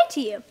 good day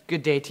to you.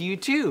 Good day to you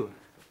too.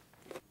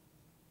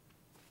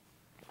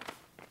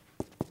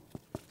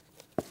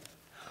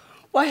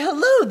 Why,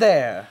 hello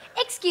there.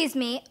 Excuse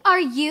me, are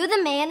you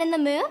the man in the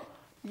moon?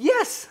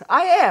 Yes,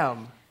 I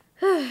am.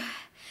 I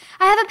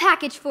have a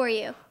package for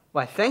you.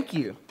 Why, thank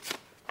you.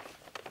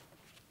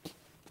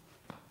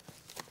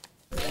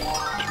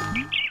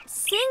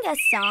 Sing a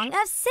song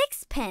of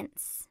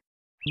sixpence.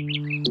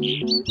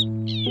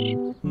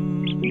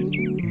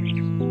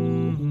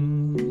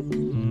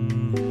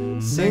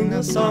 Sing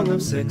a song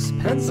of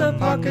sixpence, a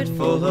pocket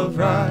full of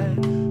rye,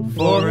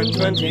 4 and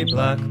 20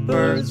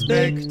 blackbirds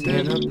baked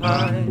in a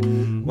pie.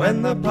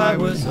 When the pie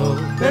was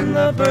open,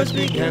 the birds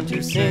began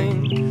to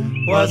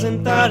sing.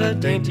 Wasn't that a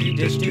dainty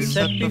dish to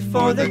set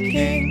before the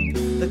king?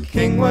 The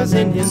king was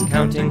in his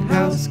counting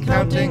house,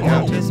 counting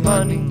out his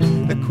money.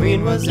 The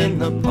queen was in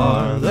the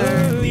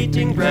parlor,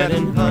 eating bread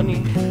and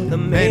honey. The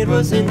maid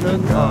was in the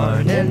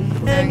garden,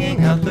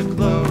 hanging out the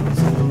clothes.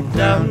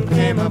 Down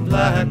came a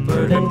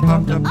blackbird and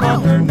popped up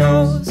on her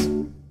nose.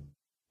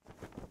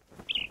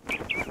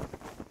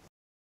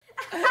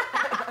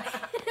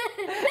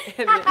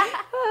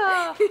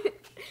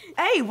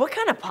 Hey, what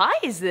kind of pie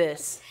is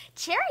this?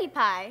 Cherry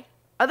pie.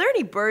 Are there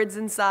any birds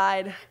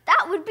inside?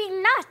 That would be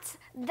nuts.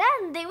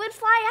 Then they would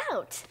fly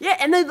out. Yeah,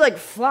 and they'd like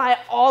fly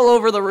all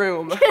over the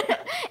room.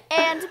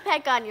 And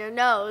peck on your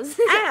nose.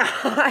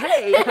 Ow,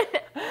 hey.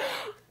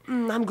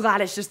 I'm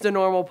glad it's just a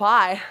normal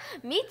pie.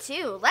 Me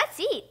too. Let's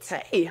eat.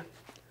 Hey.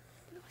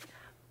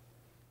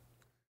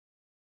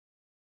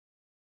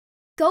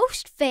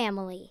 Ghost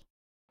Family.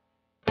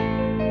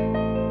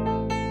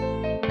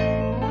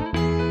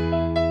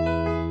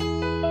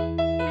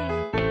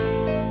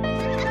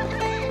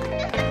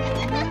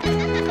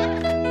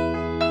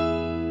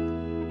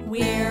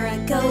 We're a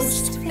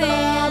ghost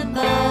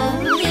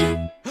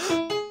family.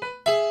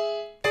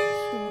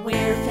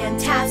 We're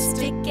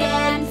fantastic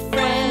and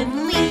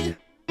friendly.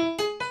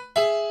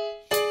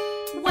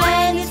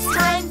 When it's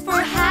time for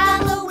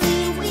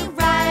Halloween, we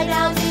ride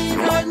out in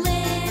our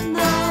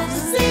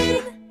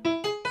limousine.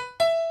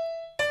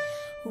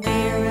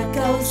 We're a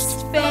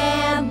ghost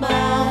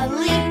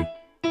family.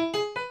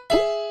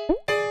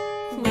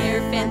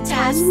 We're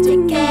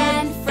fantastic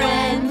and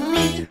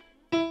friendly.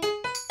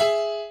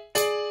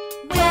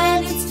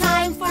 When it's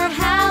time for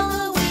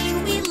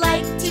Halloween, we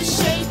like to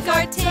shake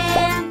our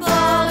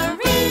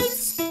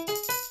tambourines.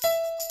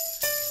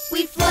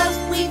 We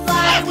float, we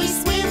fly, we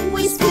swim,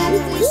 we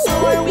spook, we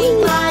soar, we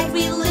glide,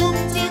 we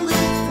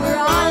loop-de-loop. We're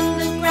on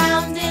the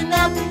ground and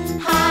up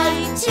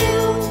high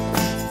too.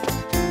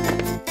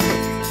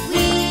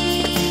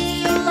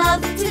 We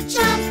love to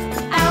jump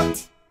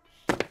out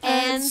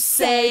and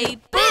say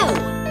boo.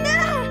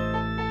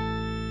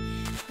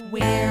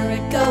 We're a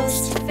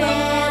ghost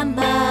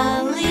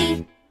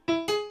family.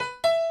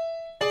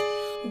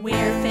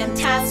 We're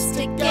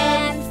fantastic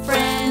and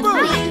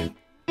friendly.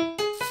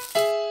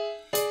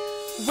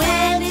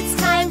 When it's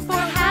time for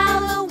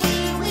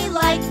Halloween, we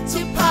like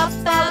to pop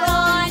out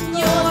on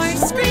your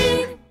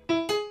screen.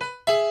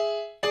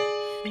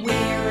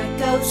 We're a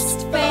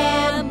ghost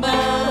family.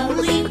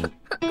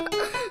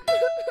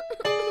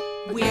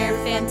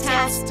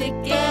 fantastic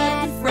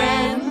and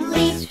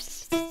friendly.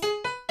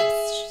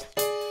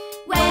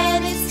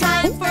 When it's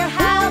time for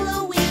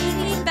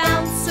Halloween, we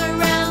bounce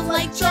around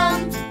like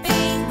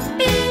jumping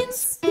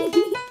beans.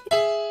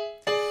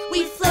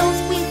 We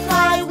float, we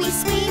fly, we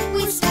sweep,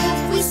 we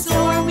swoop, we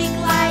soar, we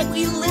glide,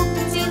 we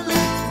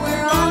loop-de-loop.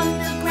 We're on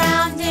the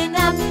ground and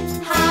up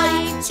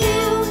high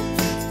too.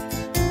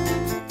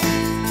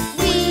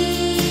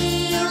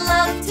 We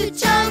love to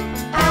jump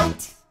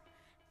out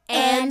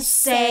and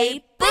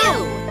say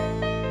boo.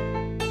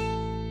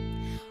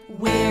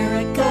 We're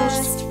a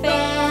ghost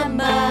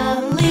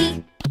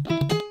family.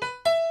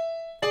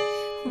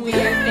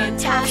 We're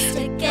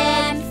fantastic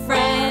and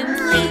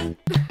friendly.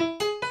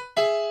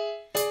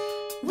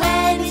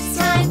 When it's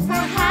time for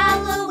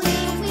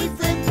Halloween, we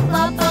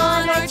flip-flop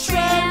on our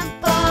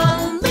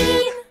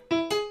trampoline.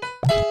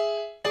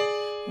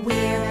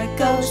 We're a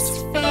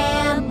ghost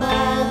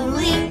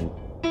family.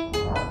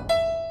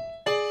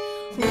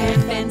 We're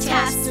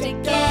fantastic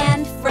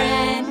and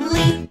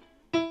friendly.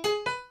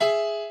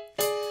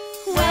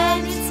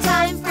 When it's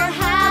time for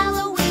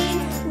Halloween,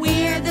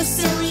 we're the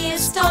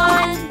silliest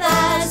on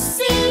the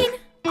scene.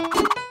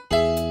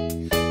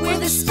 We're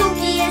the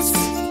spookiest.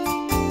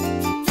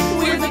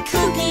 We're the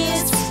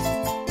kookiest.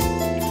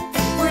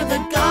 We're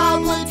the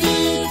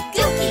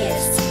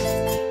gobbledygookiest.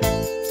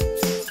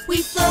 We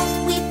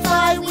float, we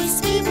fly, we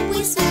sweep,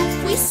 we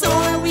swoop, we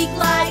soar, we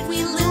glide,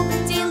 we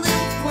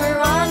loop-de-loop. We're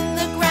on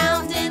the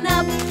ground and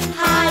up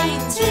high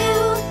too.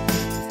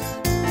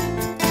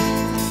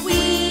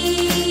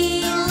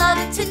 We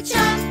love to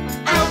jump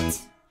out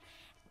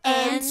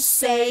and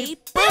say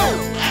boo.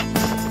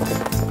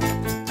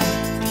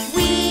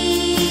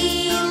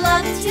 We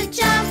love to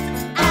jump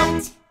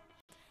out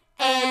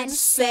and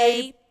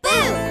say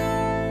boo.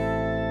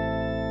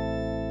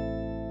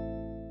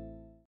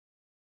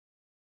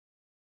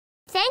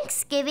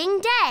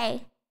 Thanksgiving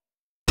Day.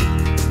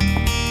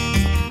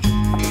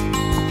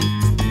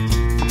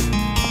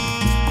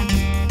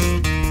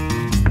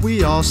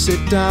 We all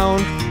sit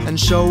down and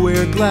show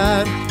we're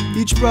glad.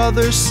 Each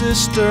brother,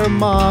 sister,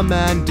 mom,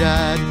 and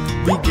dad.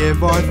 We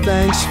give our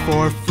thanks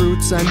for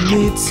fruits and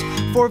meats,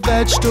 for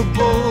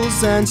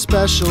vegetables and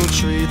special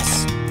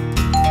treats.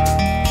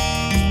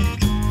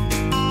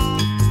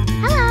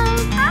 Hello.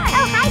 Hi.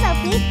 Oh, hi, Bo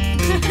Peep.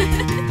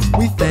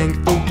 We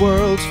thank the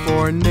world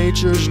for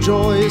nature's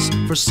joys,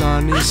 for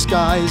sunny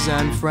skies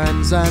and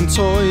friends and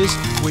toys.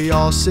 We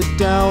all sit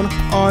down,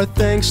 our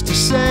thanks to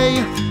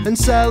say, and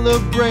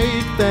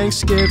celebrate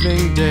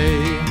Thanksgiving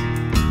Day.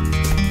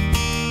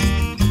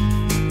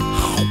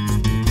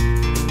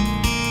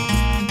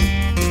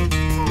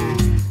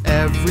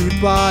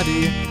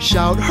 Everybody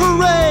shout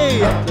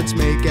hooray! Let's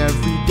make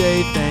every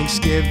day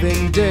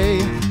Thanksgiving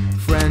Day.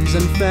 Friends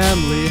and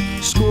family,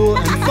 school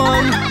and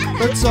fun.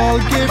 Let's all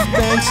give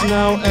thanks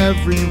now,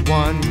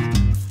 everyone.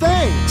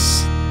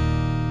 Thanks!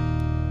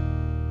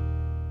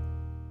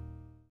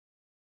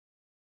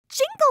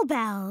 Jingle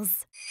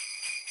bells.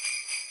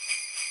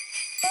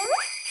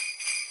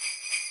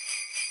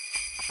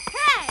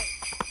 Hey!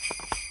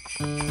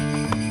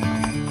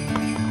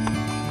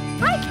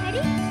 Hi,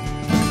 Teddy.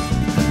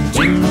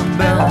 Jingle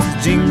bells,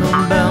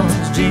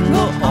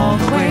 jingle all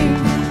the way.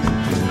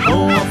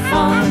 Oh, what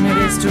fun it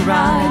is to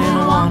ride in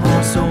a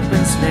one-horse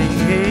open sleigh.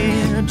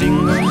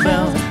 Jingle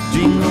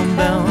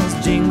bells,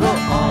 jingle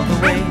all the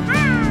way.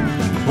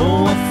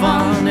 Oh, what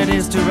fun it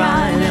is to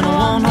ride in a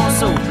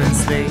one-horse open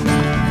sleigh.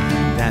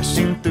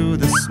 Dashing through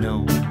the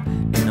snow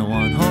in a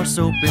one-horse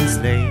open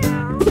sleigh.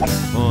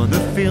 O'er the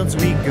fields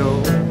we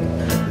go,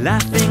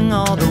 laughing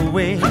all the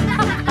way.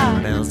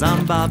 Bells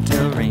on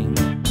bobtail ring,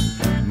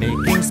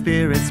 making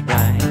spirits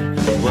bright.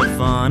 What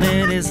fun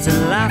it is to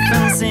laugh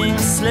and sing a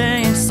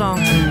sleighing song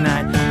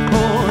tonight.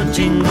 Oh,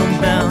 jingle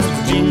bells,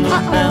 jingle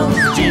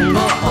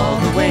all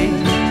the way.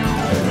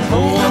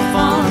 Oh, what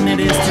fun it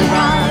is to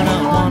ride a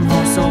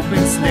one-horse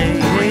open sleigh.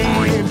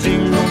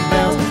 Jingle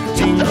bells,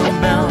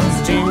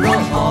 jingle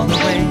all the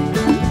way.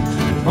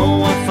 Oh,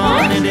 what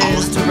fun it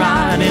is to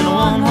ride in a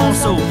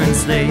one-horse open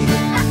sleigh.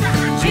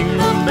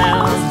 Jingle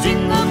bells,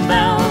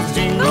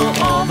 jingle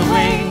all the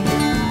way.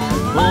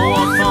 Oh,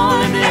 what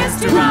fun it is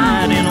to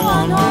ride in a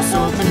one-horse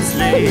open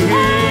sleigh.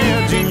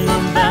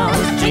 Jingle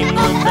bells,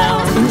 jingle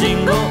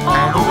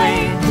all the way.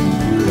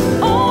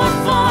 Oh, what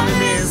fun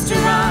it is to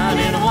ride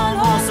in a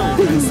one-horse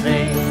open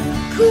sleigh.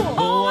 Cool.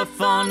 Oh, what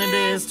fun it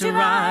is to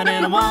ride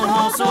in a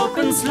one-horse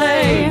open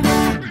sleigh.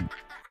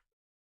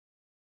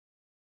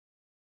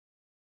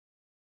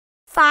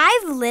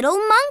 5 little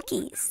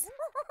monkeys.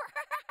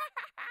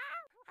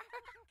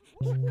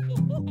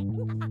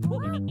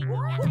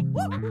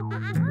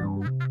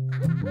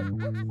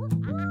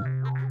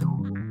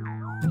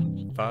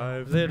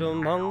 5 little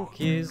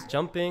monkeys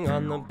jumping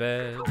on the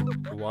bed.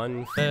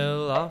 One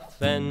fell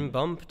off and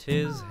bumped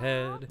his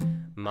head.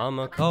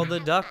 Mama called the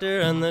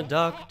doctor and the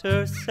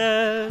doctor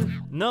said,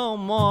 "No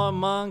more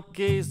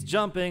monkeys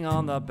jumping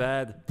on the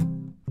bed."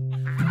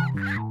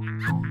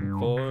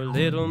 4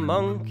 little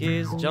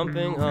monkeys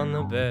jumping on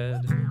the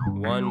bed.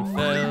 One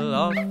fell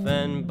off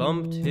and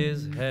bumped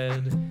his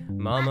head.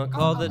 Mama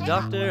called the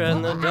doctor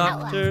and the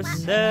doctor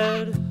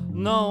said,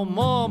 No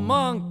more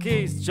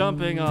monkeys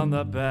jumping on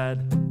the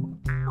bed.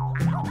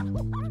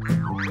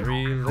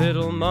 3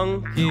 little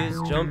monkeys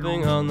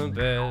jumping on the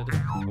bed.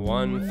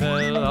 One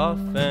fell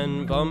off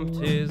and bumped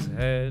his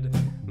head.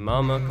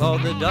 Mama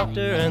called the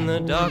doctor and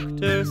the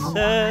doctor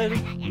said,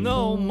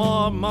 No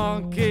more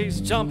monkeys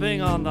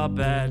jumping on the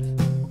bed.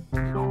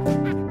 2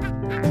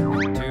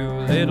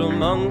 little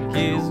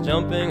monkeys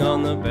jumping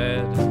on the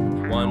bed.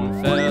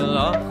 One fell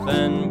off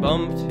and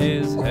bumped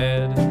his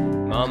head.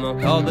 Mama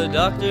called the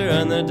doctor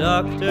and the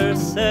doctor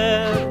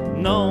said,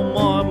 No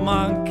more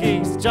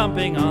monkeys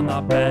jumping on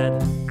the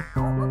bed.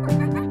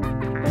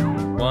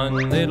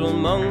 1 little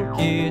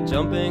monkey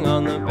jumping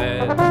on the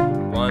bed.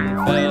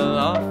 One fell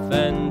off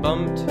and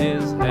bumped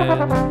his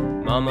head.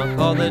 Mama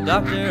called the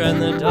doctor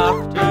and the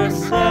doctor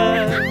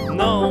said,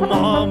 No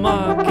more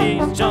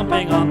monkeys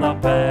jumping on the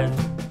bed.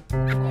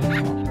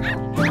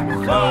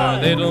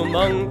 4 little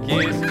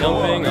monkeys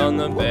jumping on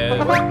the bed.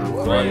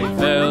 One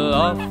fell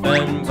off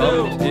and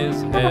bumped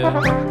his head.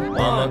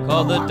 Mama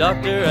called the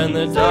doctor and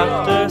the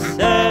doctor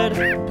said,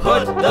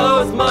 Put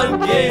those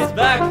monkeys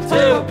back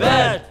to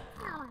bed.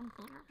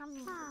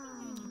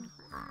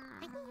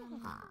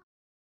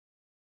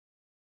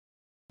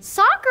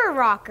 Soccer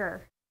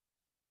rocker.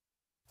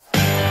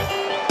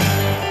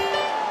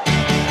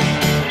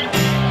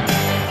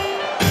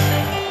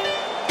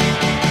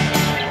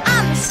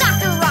 I'm a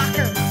soccer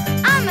rocker.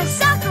 I'm a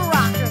soccer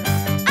rocker.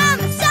 I'm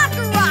a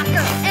soccer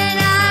rocker. And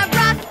I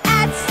rock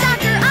at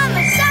soccer. I'm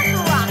a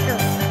soccer rocker.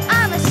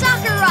 I'm a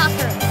soccer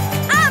rocker.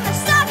 I'm a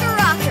soccer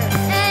rocker.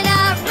 And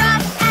I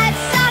rock at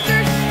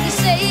soccer. You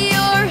say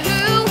you're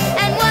who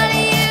and what do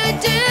you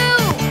do?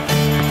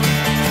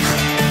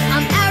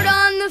 I'm out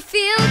on the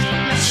field.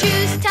 My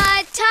shoes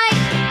tied tight.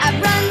 I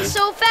run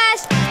so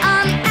fast.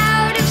 I'm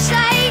out of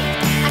sight.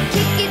 I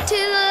kick it to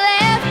the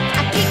left.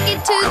 I kick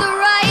it to the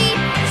right.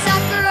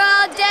 Soccer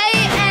all day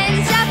and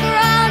soccer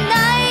all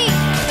night.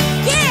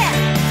 Yeah,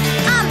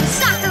 I'm a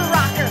soccer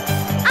rocker.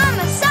 I'm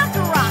a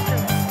soccer rocker.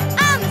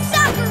 I'm a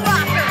soccer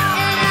rocker.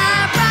 And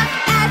I rock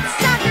at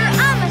soccer.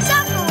 I'm a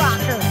soccer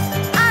rocker.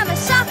 I'm a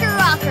soccer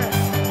rocker.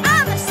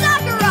 I'm a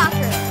soccer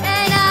rocker.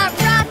 And I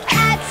rock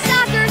at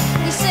soccer.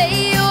 You say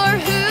you're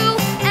who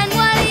and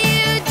what do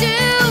you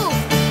do?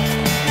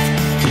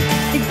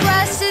 The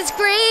grass is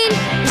green,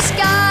 the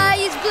sky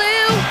is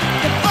blue,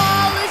 the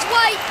ball is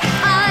white.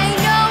 I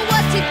know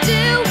what to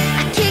do.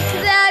 I kick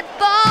that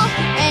ball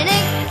and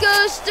it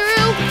goes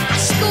through. I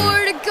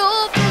scored a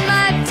goal for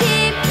my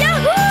team.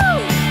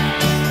 Yahoo!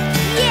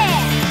 Yeah,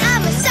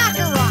 I'm a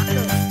soccer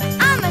rocker.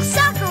 I'm a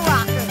soccer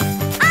rocker.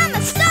 I'm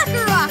a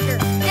soccer rocker.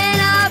 And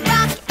I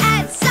rock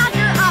at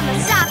soccer. I'm a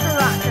soccer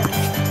rocker.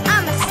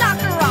 I'm a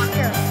soccer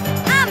rocker.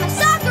 I'm a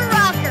soccer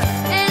rocker.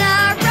 And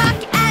I rock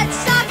at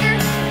soccer.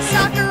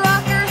 Soccer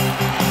rocker.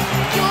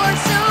 You're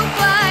so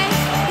fly.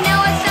 Now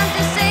it's time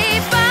to say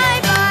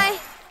bye-bye.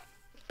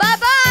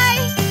 Bye-bye.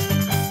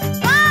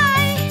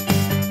 Bye.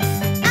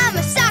 I'm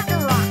a soccer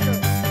rocker.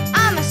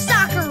 I'm a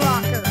soccer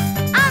rocker.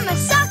 I'm a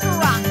soccer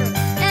rocker.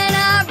 And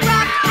I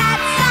rock at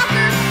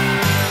soccer.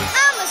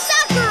 I'm a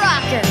soccer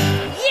rocker.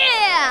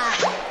 Yeah!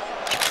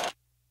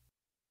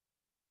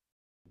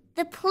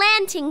 The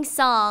planting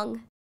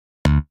song.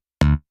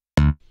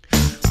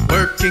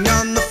 Working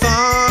on the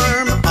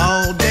farm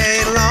all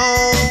day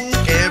long.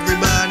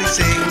 Everybody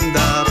sing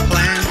the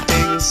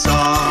planting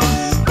song.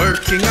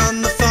 Working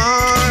on the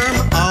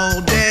farm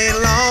all day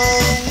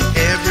long.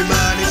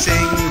 Everybody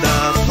sing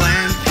the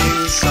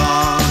planting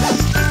song.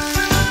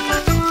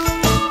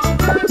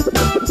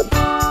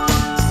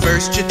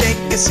 First you take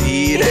a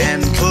seed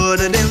and put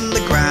it in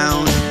the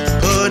ground.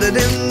 Put it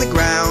in the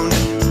ground.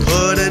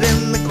 Put it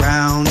in the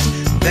ground.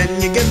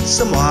 Then you get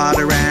some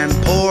water and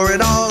pour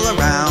it all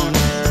around.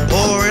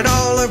 Pour it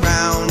all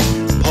around.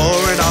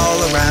 Pour it all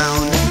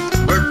around.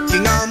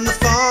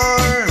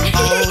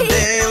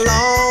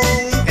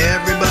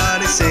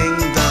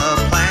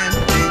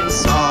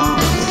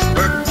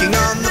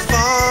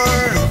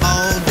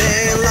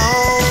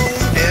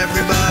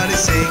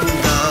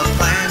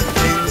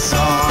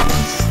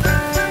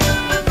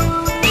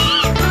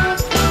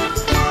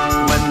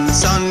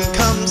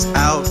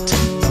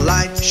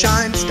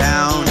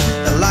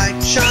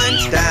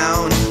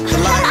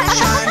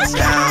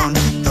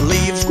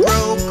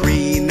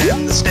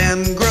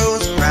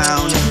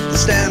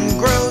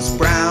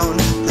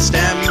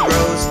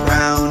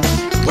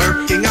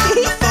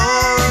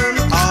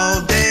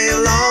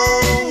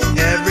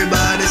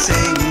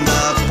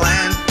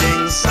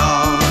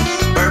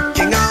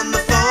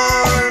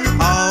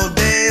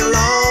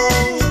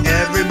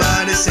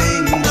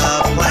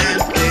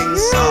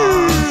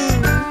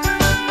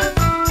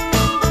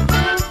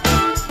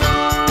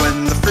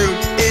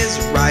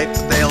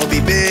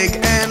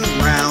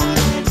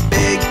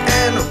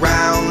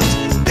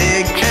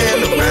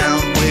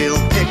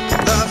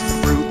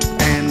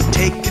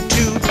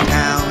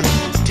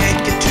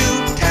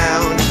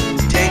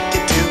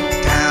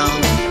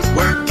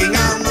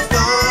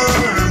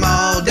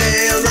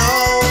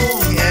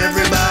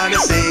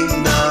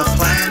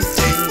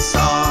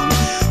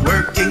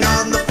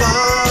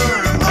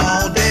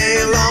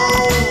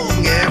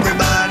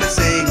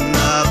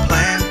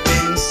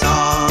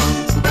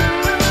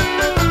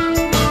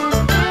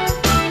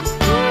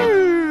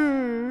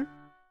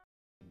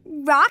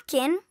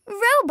 Rockin'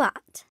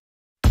 Robot.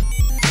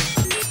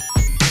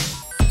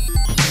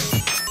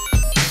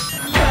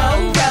 Row,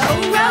 row,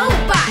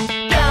 robot.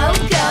 Go,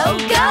 go,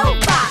 go,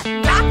 bot.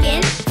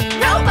 Rockin'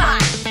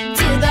 robot.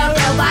 Do the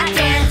robot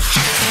dance.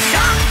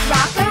 Rock,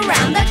 rock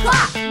around the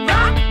clock.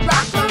 Rock,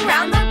 rock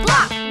around the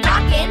block.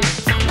 Rockin'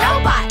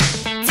 robot.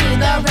 Do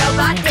the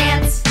robot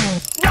dance.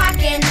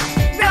 Rockin'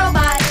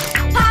 robot.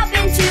 Pop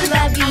into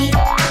the beat.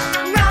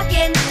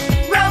 Rockin'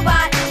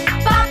 robot.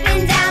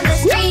 Bopping down the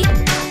street.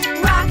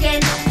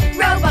 Rockin'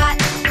 robot.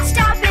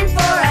 Stopping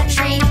for a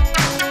treat.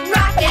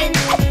 Rockin'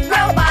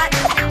 robot.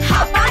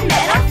 Hop on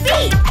metal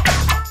feet.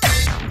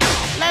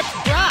 Let's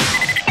rock.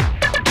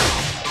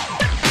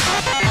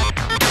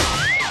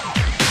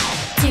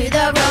 Do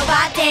the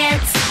robot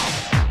dance.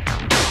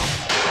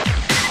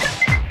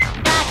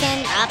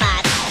 Rockin'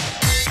 robot.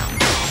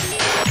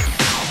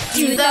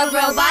 Do the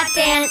robot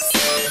dance.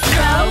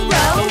 Row,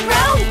 row,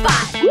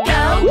 robot.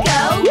 Go,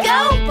 go, go,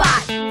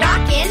 bot.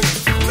 Rockin'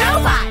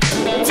 robot.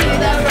 Do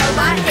the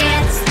robot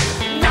dance.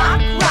 Rock,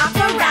 rock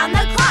around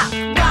the clock.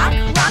 Rock,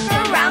 rock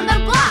around the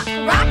block.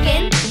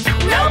 Rockin'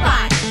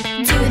 robot.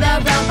 Do the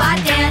robot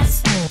dance.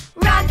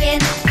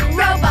 Rockin'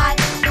 robot.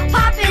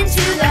 Pop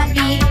into the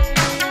beat.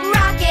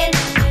 Rockin'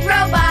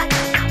 robot.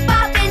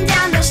 Bopping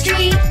down the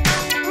street.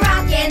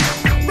 Rockin'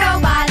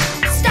 robot.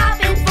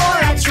 Stopping for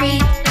a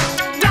treat.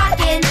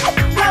 Rockin'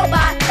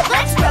 robot.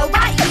 Let's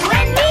robot you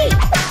and me.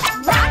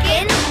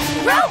 Rockin'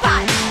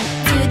 robot.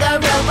 Do the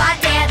robot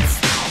dance.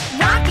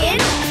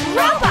 Rockin'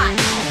 robot.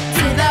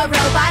 Do the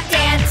robot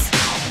dance.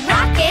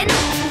 Rockin'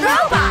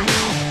 robot.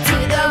 Do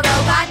the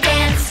robot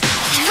dance.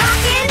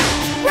 Rockin'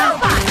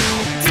 robot.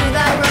 Do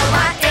the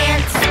robot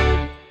dance.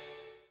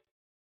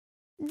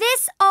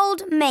 This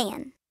Old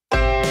Man.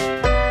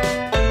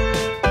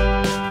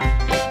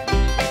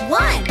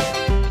 1.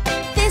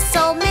 This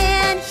old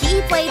man,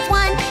 he played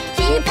one.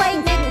 He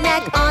played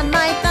knick-knack on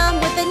my thumb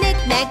with a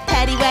knick-knack,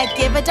 paddywhack,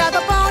 give a dog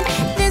a bone.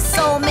 This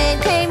old man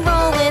came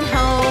rolling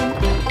home.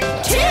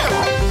 2.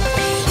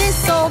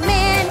 This old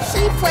man,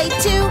 he played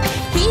two.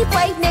 He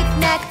played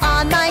knick-knack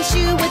on my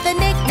shoe with a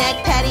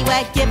knick-knack,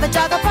 paddywhack, give a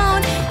dog a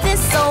bone.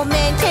 This old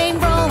man came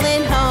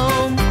rolling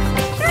home.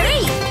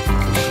 3.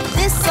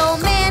 This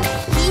old man,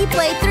 he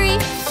played three.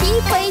 He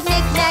played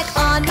knick-knack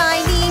on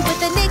my knee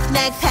with a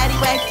knick-knack,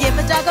 paddywhack, give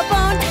a dog a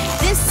bone.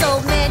 This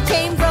old man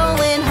came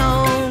rolling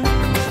home.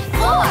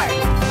 4.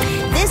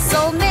 This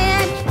old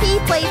man, he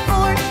played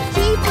four.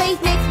 He played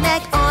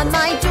knick-knack on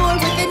my door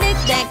with a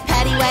knick-knack,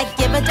 paddywhack,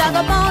 give a dog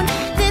a bone.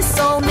 This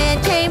old man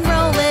came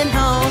rolling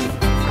home.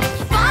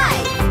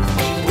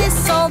 5.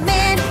 This old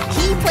man,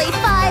 he played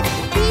five.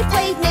 He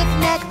played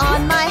knick-knack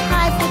on my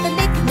hive with a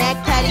knick-knack,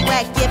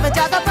 paddywhack, give a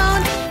dog a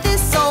bone.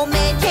 This old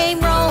man came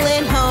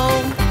rolling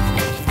home.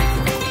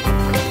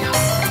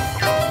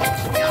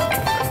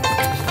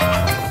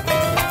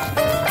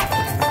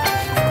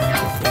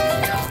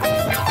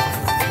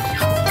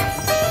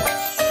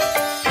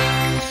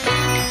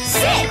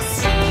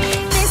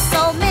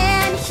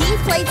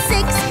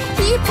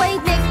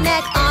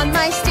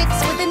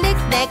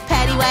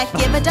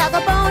 Give a dog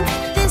a bone.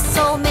 This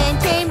old man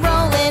came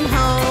rolling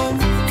home.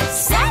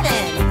 7.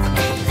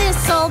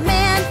 This old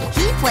man,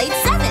 he played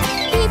 7.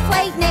 He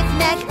played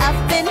knick-knack up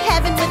in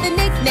heaven with a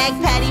knick-knack,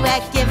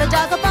 paddywhack, give a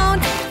dog a bone.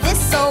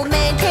 This old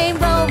man came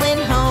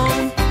rolling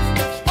home.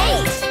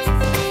 8.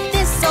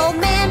 This old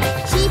man,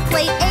 he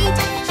played 8.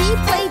 He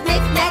played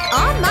knick-knack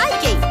on my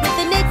gate with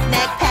a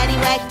knick-knack,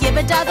 paddywhack, give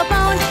a dog a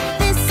bone.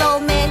 This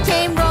old man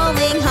came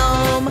rolling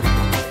home.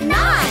 9.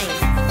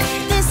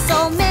 This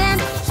old man,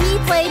 he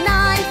played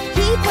 9.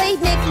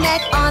 Played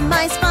knick-knack on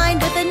my spine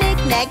with a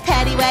knick-knack,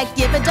 paddywhack,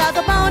 give a dog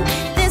a bone.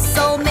 This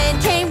old man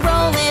came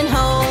rolling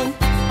home.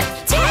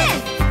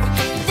 10.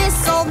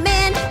 This old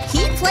man,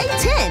 he played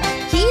 10.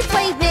 He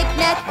played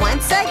knick-knack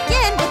once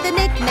again with a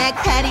knick-knack,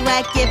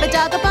 paddywhack, give a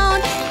dog a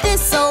bone.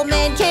 This old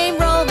man came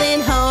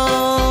rolling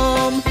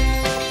home.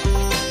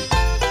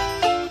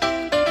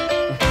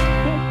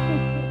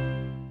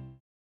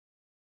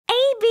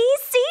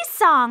 ABC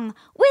Song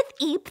with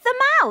Eep the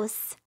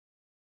Mouse.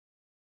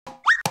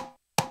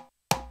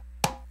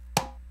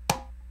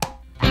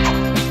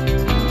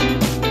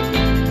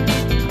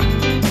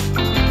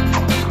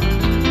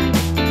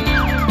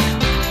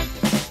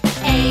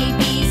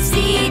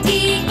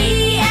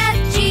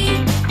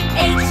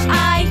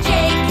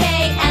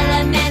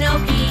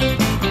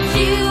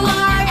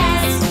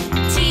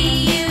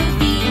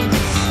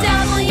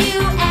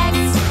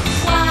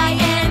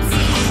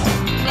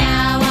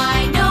 Now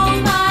I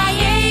know my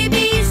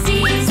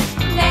ABCs.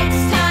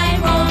 Next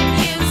time won't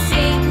you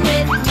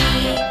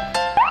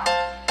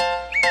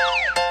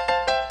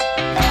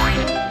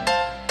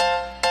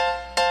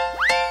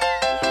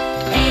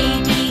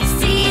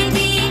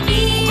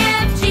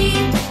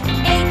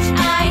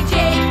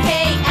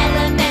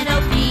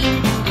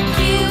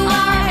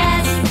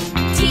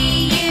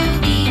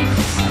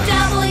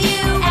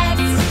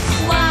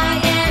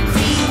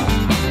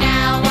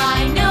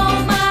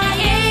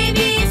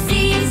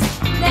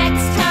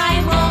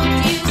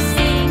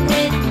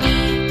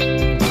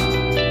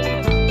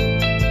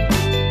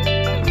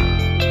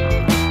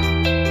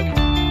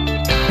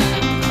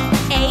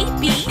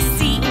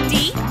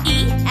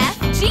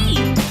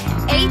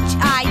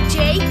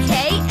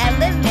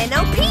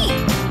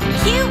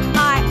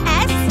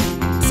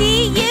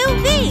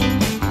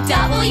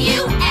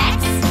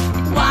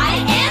Y,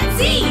 and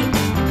Z.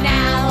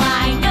 Now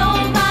I know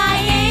my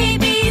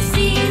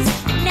ABCs.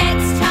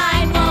 Next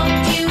time,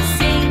 won't you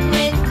sing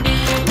with me?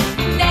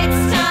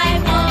 Next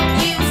time, won't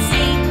you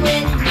sing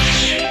with me?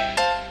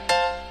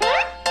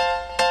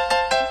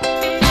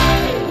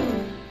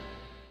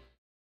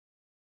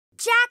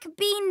 Jack,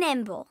 be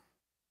nimble.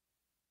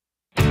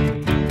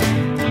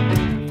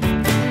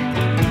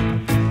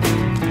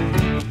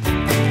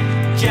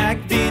 Jack,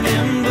 be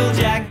nimble,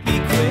 Jack, be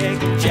quick.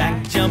 Jack,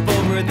 jump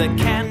over the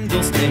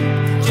candlestick.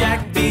 Jack,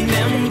 be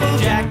nimble,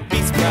 Jack,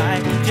 be spry.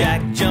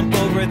 Jack, jump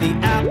over the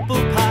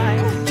apple pie.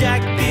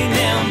 Jack, be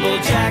nimble,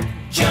 Jack,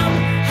 jump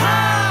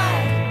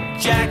high.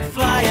 Jack,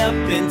 fly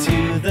up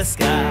into the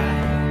sky.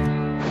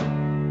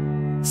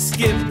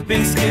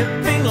 Skipping,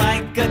 skipping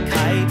like a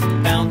kite.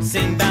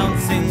 Bouncing,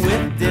 bouncing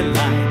with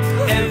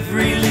delight.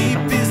 Every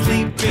leap is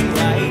leaping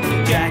right.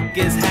 Jack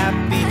is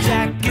happy,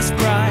 Jack is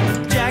spry.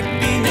 Jack,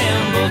 be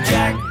nimble,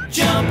 Jack,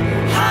 jump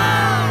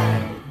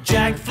high.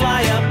 Jack,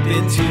 fly up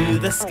into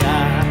the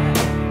sky.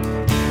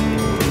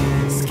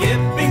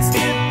 Skipping,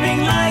 skipping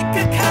like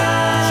a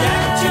kite.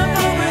 Jack, jump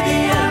over the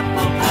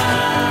apple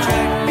pie.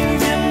 Jack, be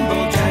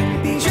nimble, Jack,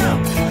 be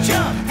jump,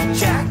 jump.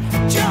 Jack,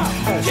 jump.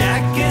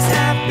 Jack is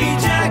happy,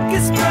 Jack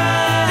is spry.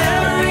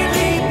 Every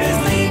leap is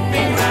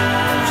leaping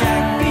right.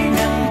 Jack, be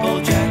nimble,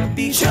 Jack,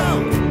 be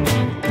jump.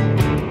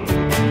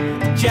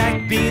 Jack,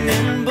 be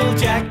nimble,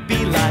 Jack, be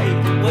light.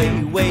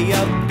 Way, way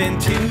up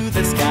into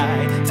the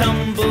sky.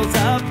 Tumbles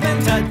up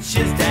and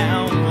touches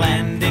down,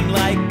 landing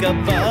like a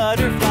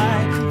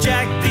butterfly.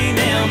 Jack, be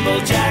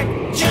nimble, Jack,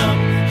 jump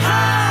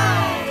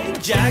high.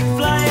 Jack,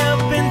 fly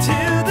up into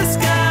the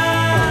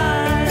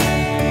sky.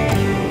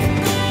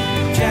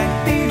 Jack,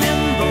 be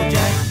nimble,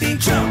 Jack, be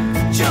jump,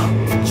 jump.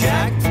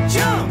 Jack,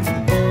 jump.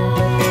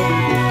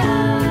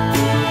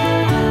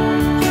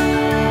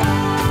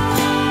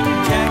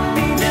 Jack,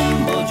 be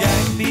nimble,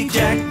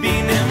 Jack, be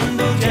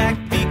nimble, Jack,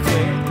 be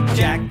quick.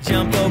 Jack,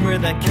 jump over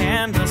the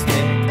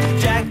candlestick.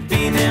 Jack,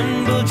 be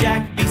nimble,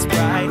 Jack, be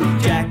spry.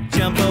 Jack,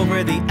 jump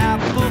over the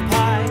apple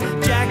pie.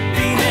 Jack,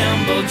 be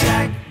nimble,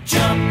 Jack,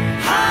 jump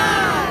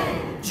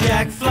high.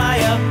 Jack, fly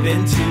up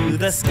into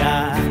the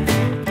sky.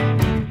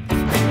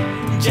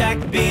 Jack,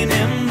 be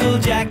nimble,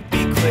 Jack,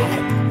 be quick.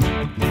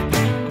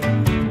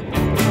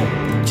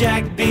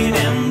 Jack, be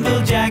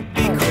nimble, Jack,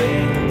 be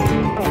quick.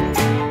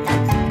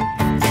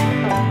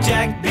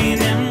 Jack, be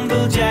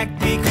nimble, Jack,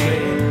 be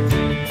quick.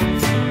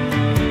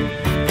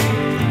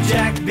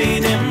 Jack, be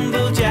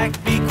nimble, Jack,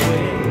 be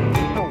quick.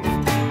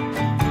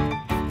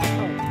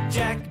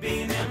 Jack,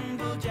 be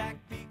nimble, Jack,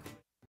 be quick.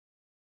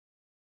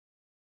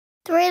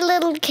 Three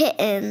little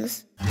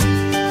kittens.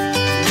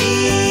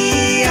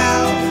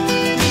 Meow,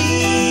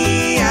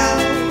 meow,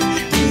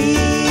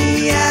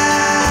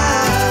 meow.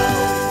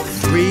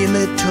 Three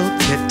little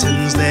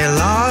kittens, they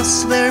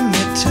lost their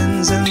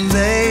mittens and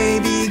they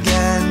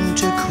began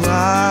to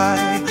cry.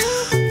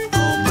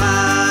 Oh,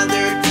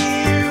 mother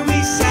dear,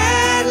 we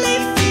sadly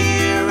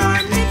fear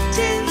our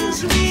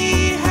mittens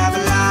we have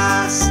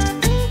lost.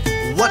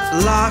 What,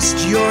 lost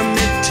your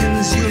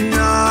mittens, you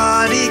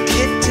naughty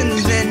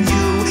kittens? Then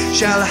you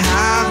shall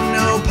have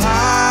no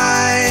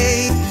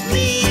pie.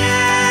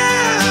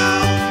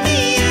 Meow,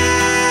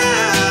 meow.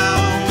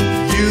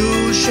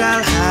 You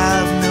shall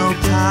have no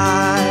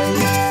pie.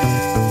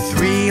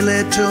 Three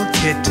little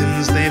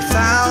kittens, they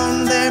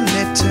found their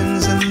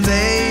mittens and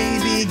they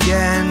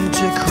began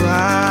to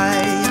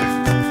cry.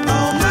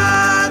 Oh,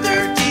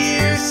 mother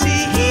dear,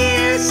 see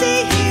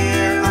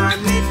here, our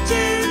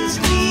mittens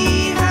we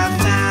have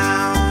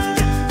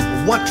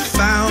found. What,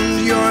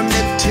 found your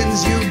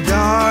mittens, you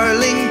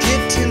darling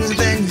kittens?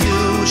 Then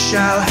you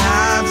shall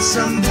have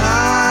some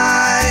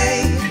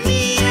pie.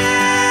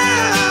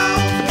 Meow,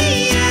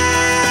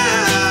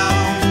 meow.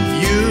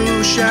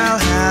 You shall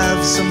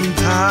have some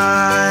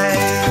pie.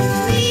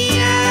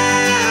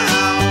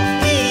 Meow,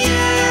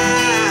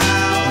 meow.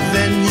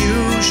 Then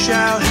you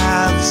shall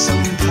have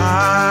some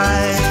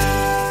pie.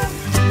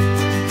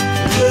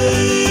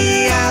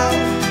 Meow,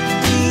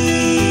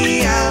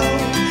 meow,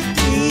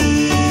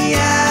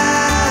 meow.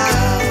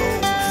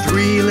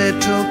 Three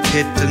little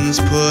kittens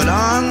put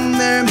on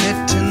their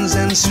mittens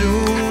and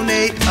soon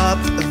ate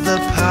up the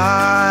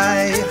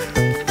pie.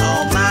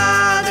 Oh,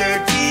 mother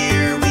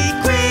dear, we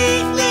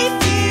greatly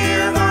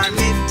fear our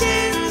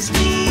mittens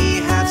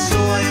we have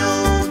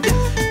soiled.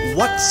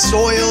 What,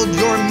 soiled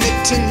your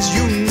mittens,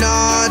 you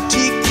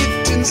naughty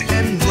kittens?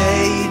 And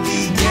they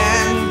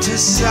began to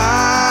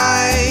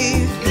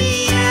sigh.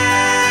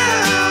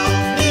 Meow,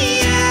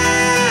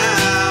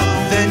 meow.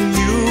 Then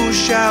you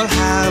shall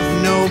have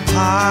no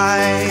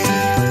pie.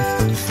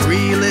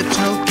 Three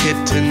little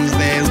kittens,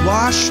 they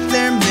washed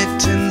their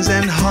mittens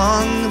and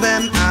hung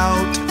them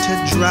out to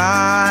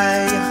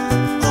dry.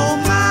 Oh,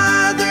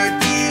 mother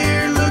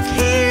dear, look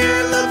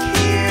here,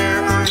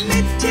 our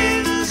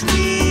mittens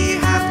we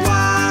have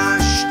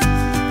washed.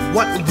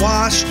 What,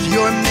 washed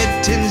your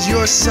mittens?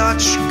 You're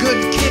such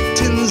good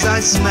kittens. I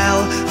smell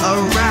a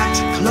rat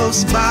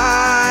close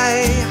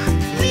by.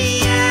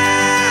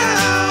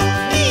 Meow,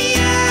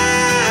 meow.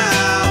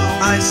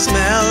 I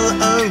smell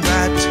a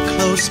rat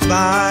close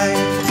by.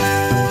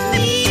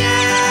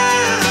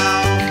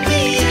 Meow,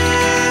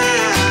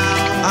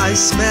 meow. I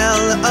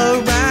smell a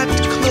rat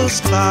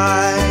close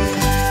by.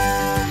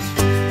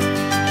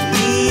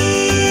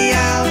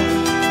 Meow,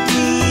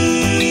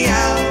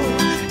 meow,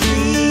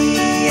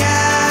 meow.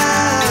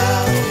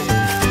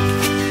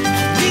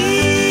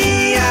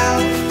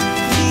 Meow,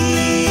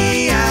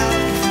 meow,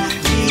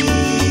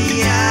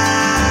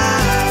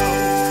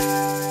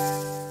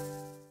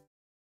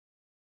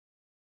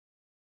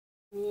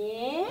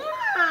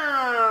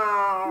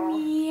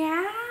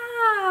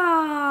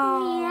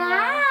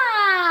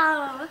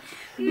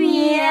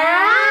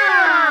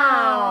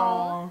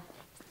 Meow.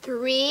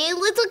 Three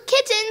little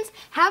kittens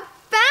have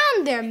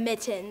found their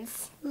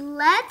mittens.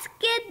 Let's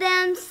get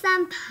them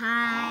some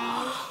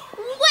pie.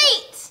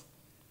 Wait!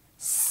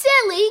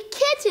 Silly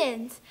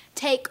kittens,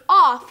 take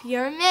off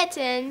your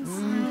mittens.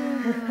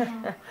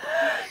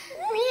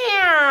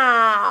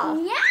 Meow.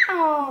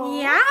 Meow.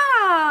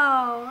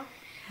 Meow.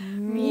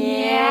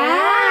 Meow.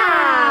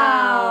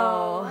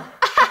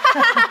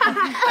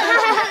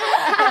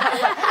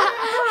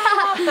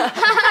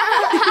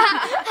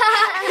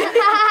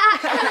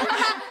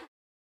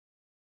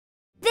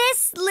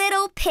 This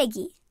little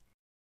piggy.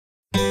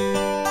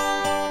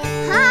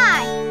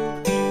 Hi.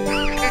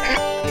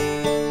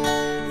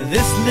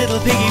 This little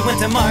piggy went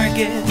to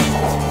market.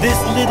 This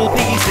little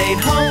piggy stayed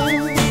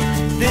home.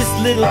 This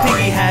little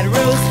piggy had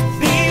roast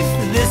beef.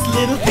 This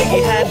little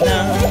piggy had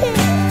none.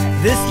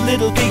 This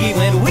little piggy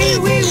went wee,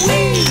 wee,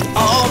 wee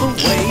all the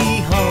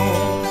way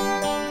home.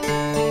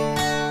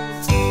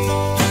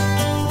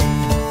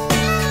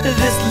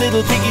 This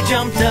little piggy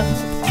jumped up.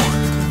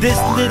 This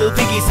little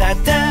piggy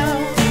sat down.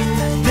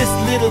 This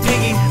little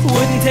piggy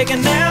wouldn't take a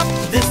nap.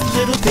 This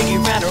little piggy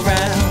ran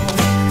around.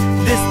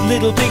 This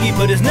little piggy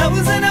put his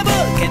nose in a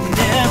book and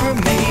never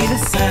made a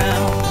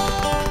sound.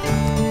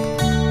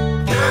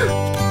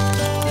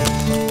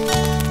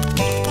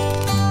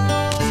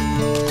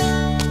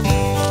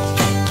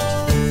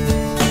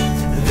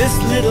 This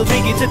little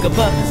piggy took a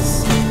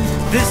bus.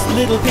 This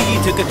little piggy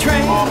took a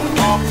train.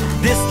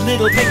 This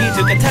little piggy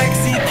took a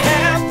taxi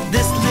cab.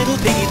 This little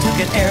piggy took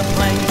an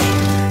airplane.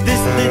 This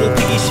little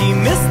piggy, she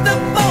missed the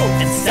boat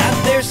and sat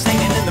there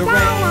singing in the rain.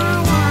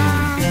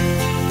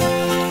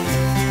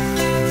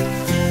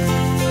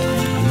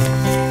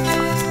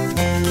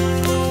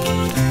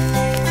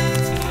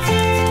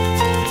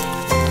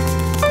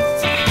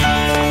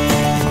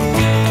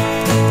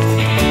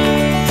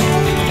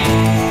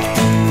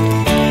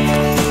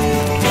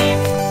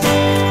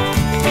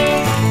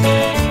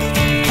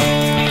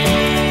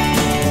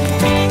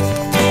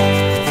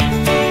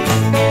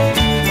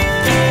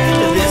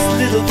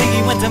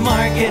 To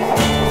market.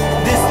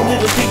 This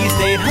little piggy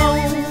stayed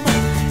home.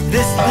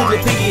 This little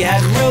piggy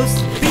had roast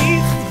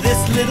beef.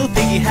 This little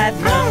piggy had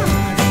none.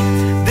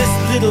 This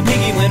little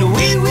piggy went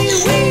wee, wee,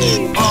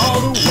 wee all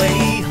the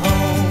way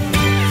home.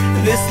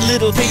 This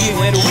little piggy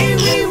went wee,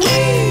 wee,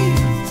 wee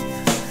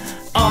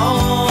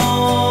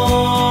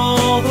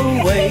all the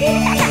way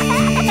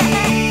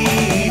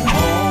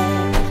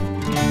home.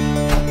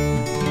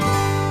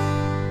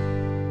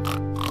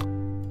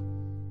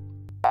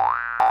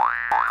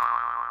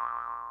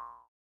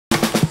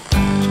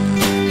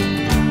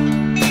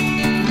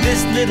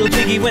 This little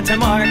piggy went to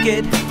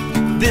market.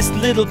 This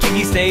little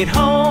piggy stayed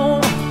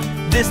home.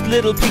 This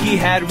little piggy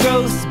had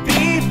roast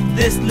beef.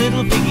 This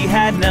little piggy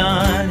had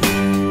none.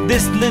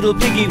 This little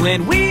piggy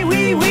went wee,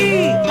 wee,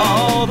 wee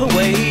all the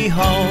way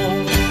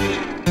home.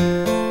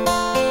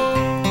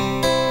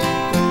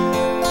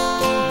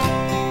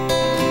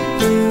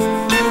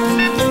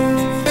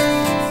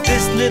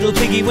 This little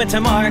piggy went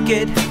to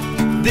market.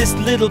 This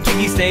little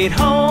piggy stayed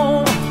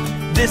home.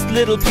 This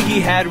little piggy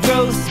had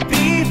roast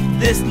beef.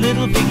 This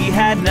little piggy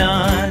had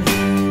none.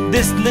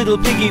 This little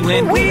piggy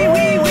went wee,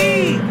 wee,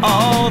 wee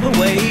all the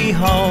way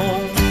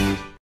home.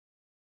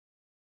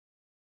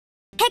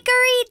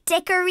 Hickory,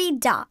 dickory,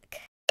 dock.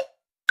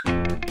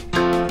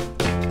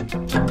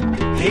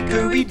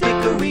 Hickory,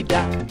 dickory,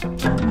 dock.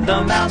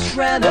 The mouse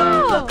ran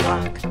up the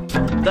clock.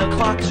 The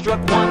clock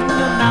struck one,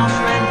 the mouse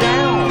ran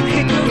down.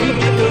 Hickory,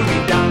 dickory,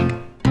 dock.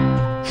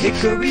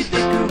 Hickory,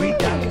 dickory,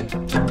 dock.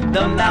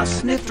 The mouse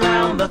sniffed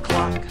round the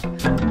clock.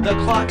 The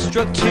clock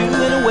struck two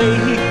and away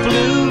he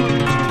flew.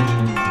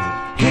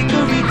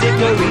 Hickory,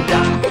 dickory,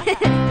 dock.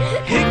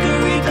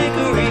 Hickory,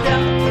 dickory,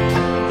 dock.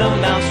 The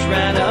mouse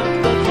ran up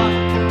the clock.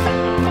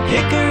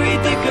 Hickory,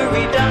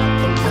 dickory, dock.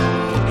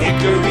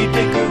 Hickory,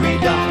 dickory,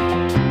 dock.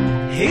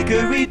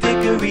 Hickory,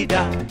 dickory,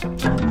 dock.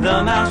 The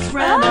mouse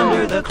ran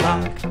under the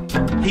clock.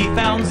 He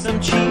found some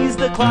cheese,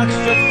 the clock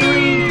struck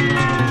three.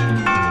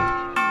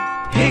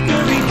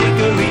 Hickory,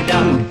 dickory,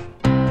 dock.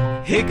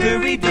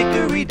 Hickory,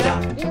 dickory,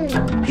 dock.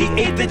 He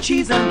ate the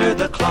cheese under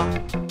the clock.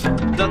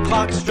 The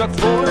clock struck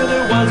four,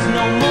 there was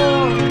no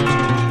more.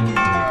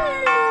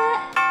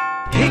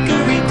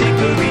 Hickory,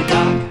 dickory,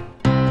 dock.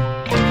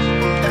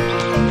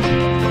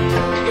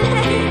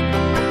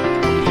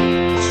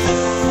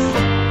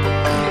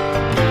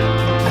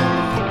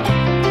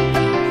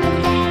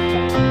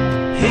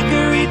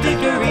 Hickory,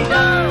 dickory,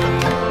 dock.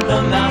 The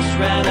mouse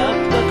ran up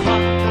the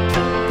clock.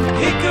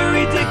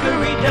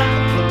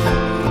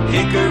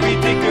 Hickory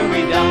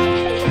dickory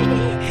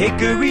dock,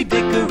 hickory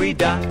dickory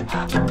dock.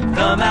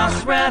 The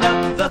mouse ran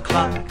up the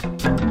clock.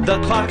 The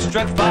clock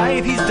struck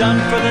 5, he's done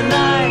for the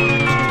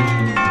night.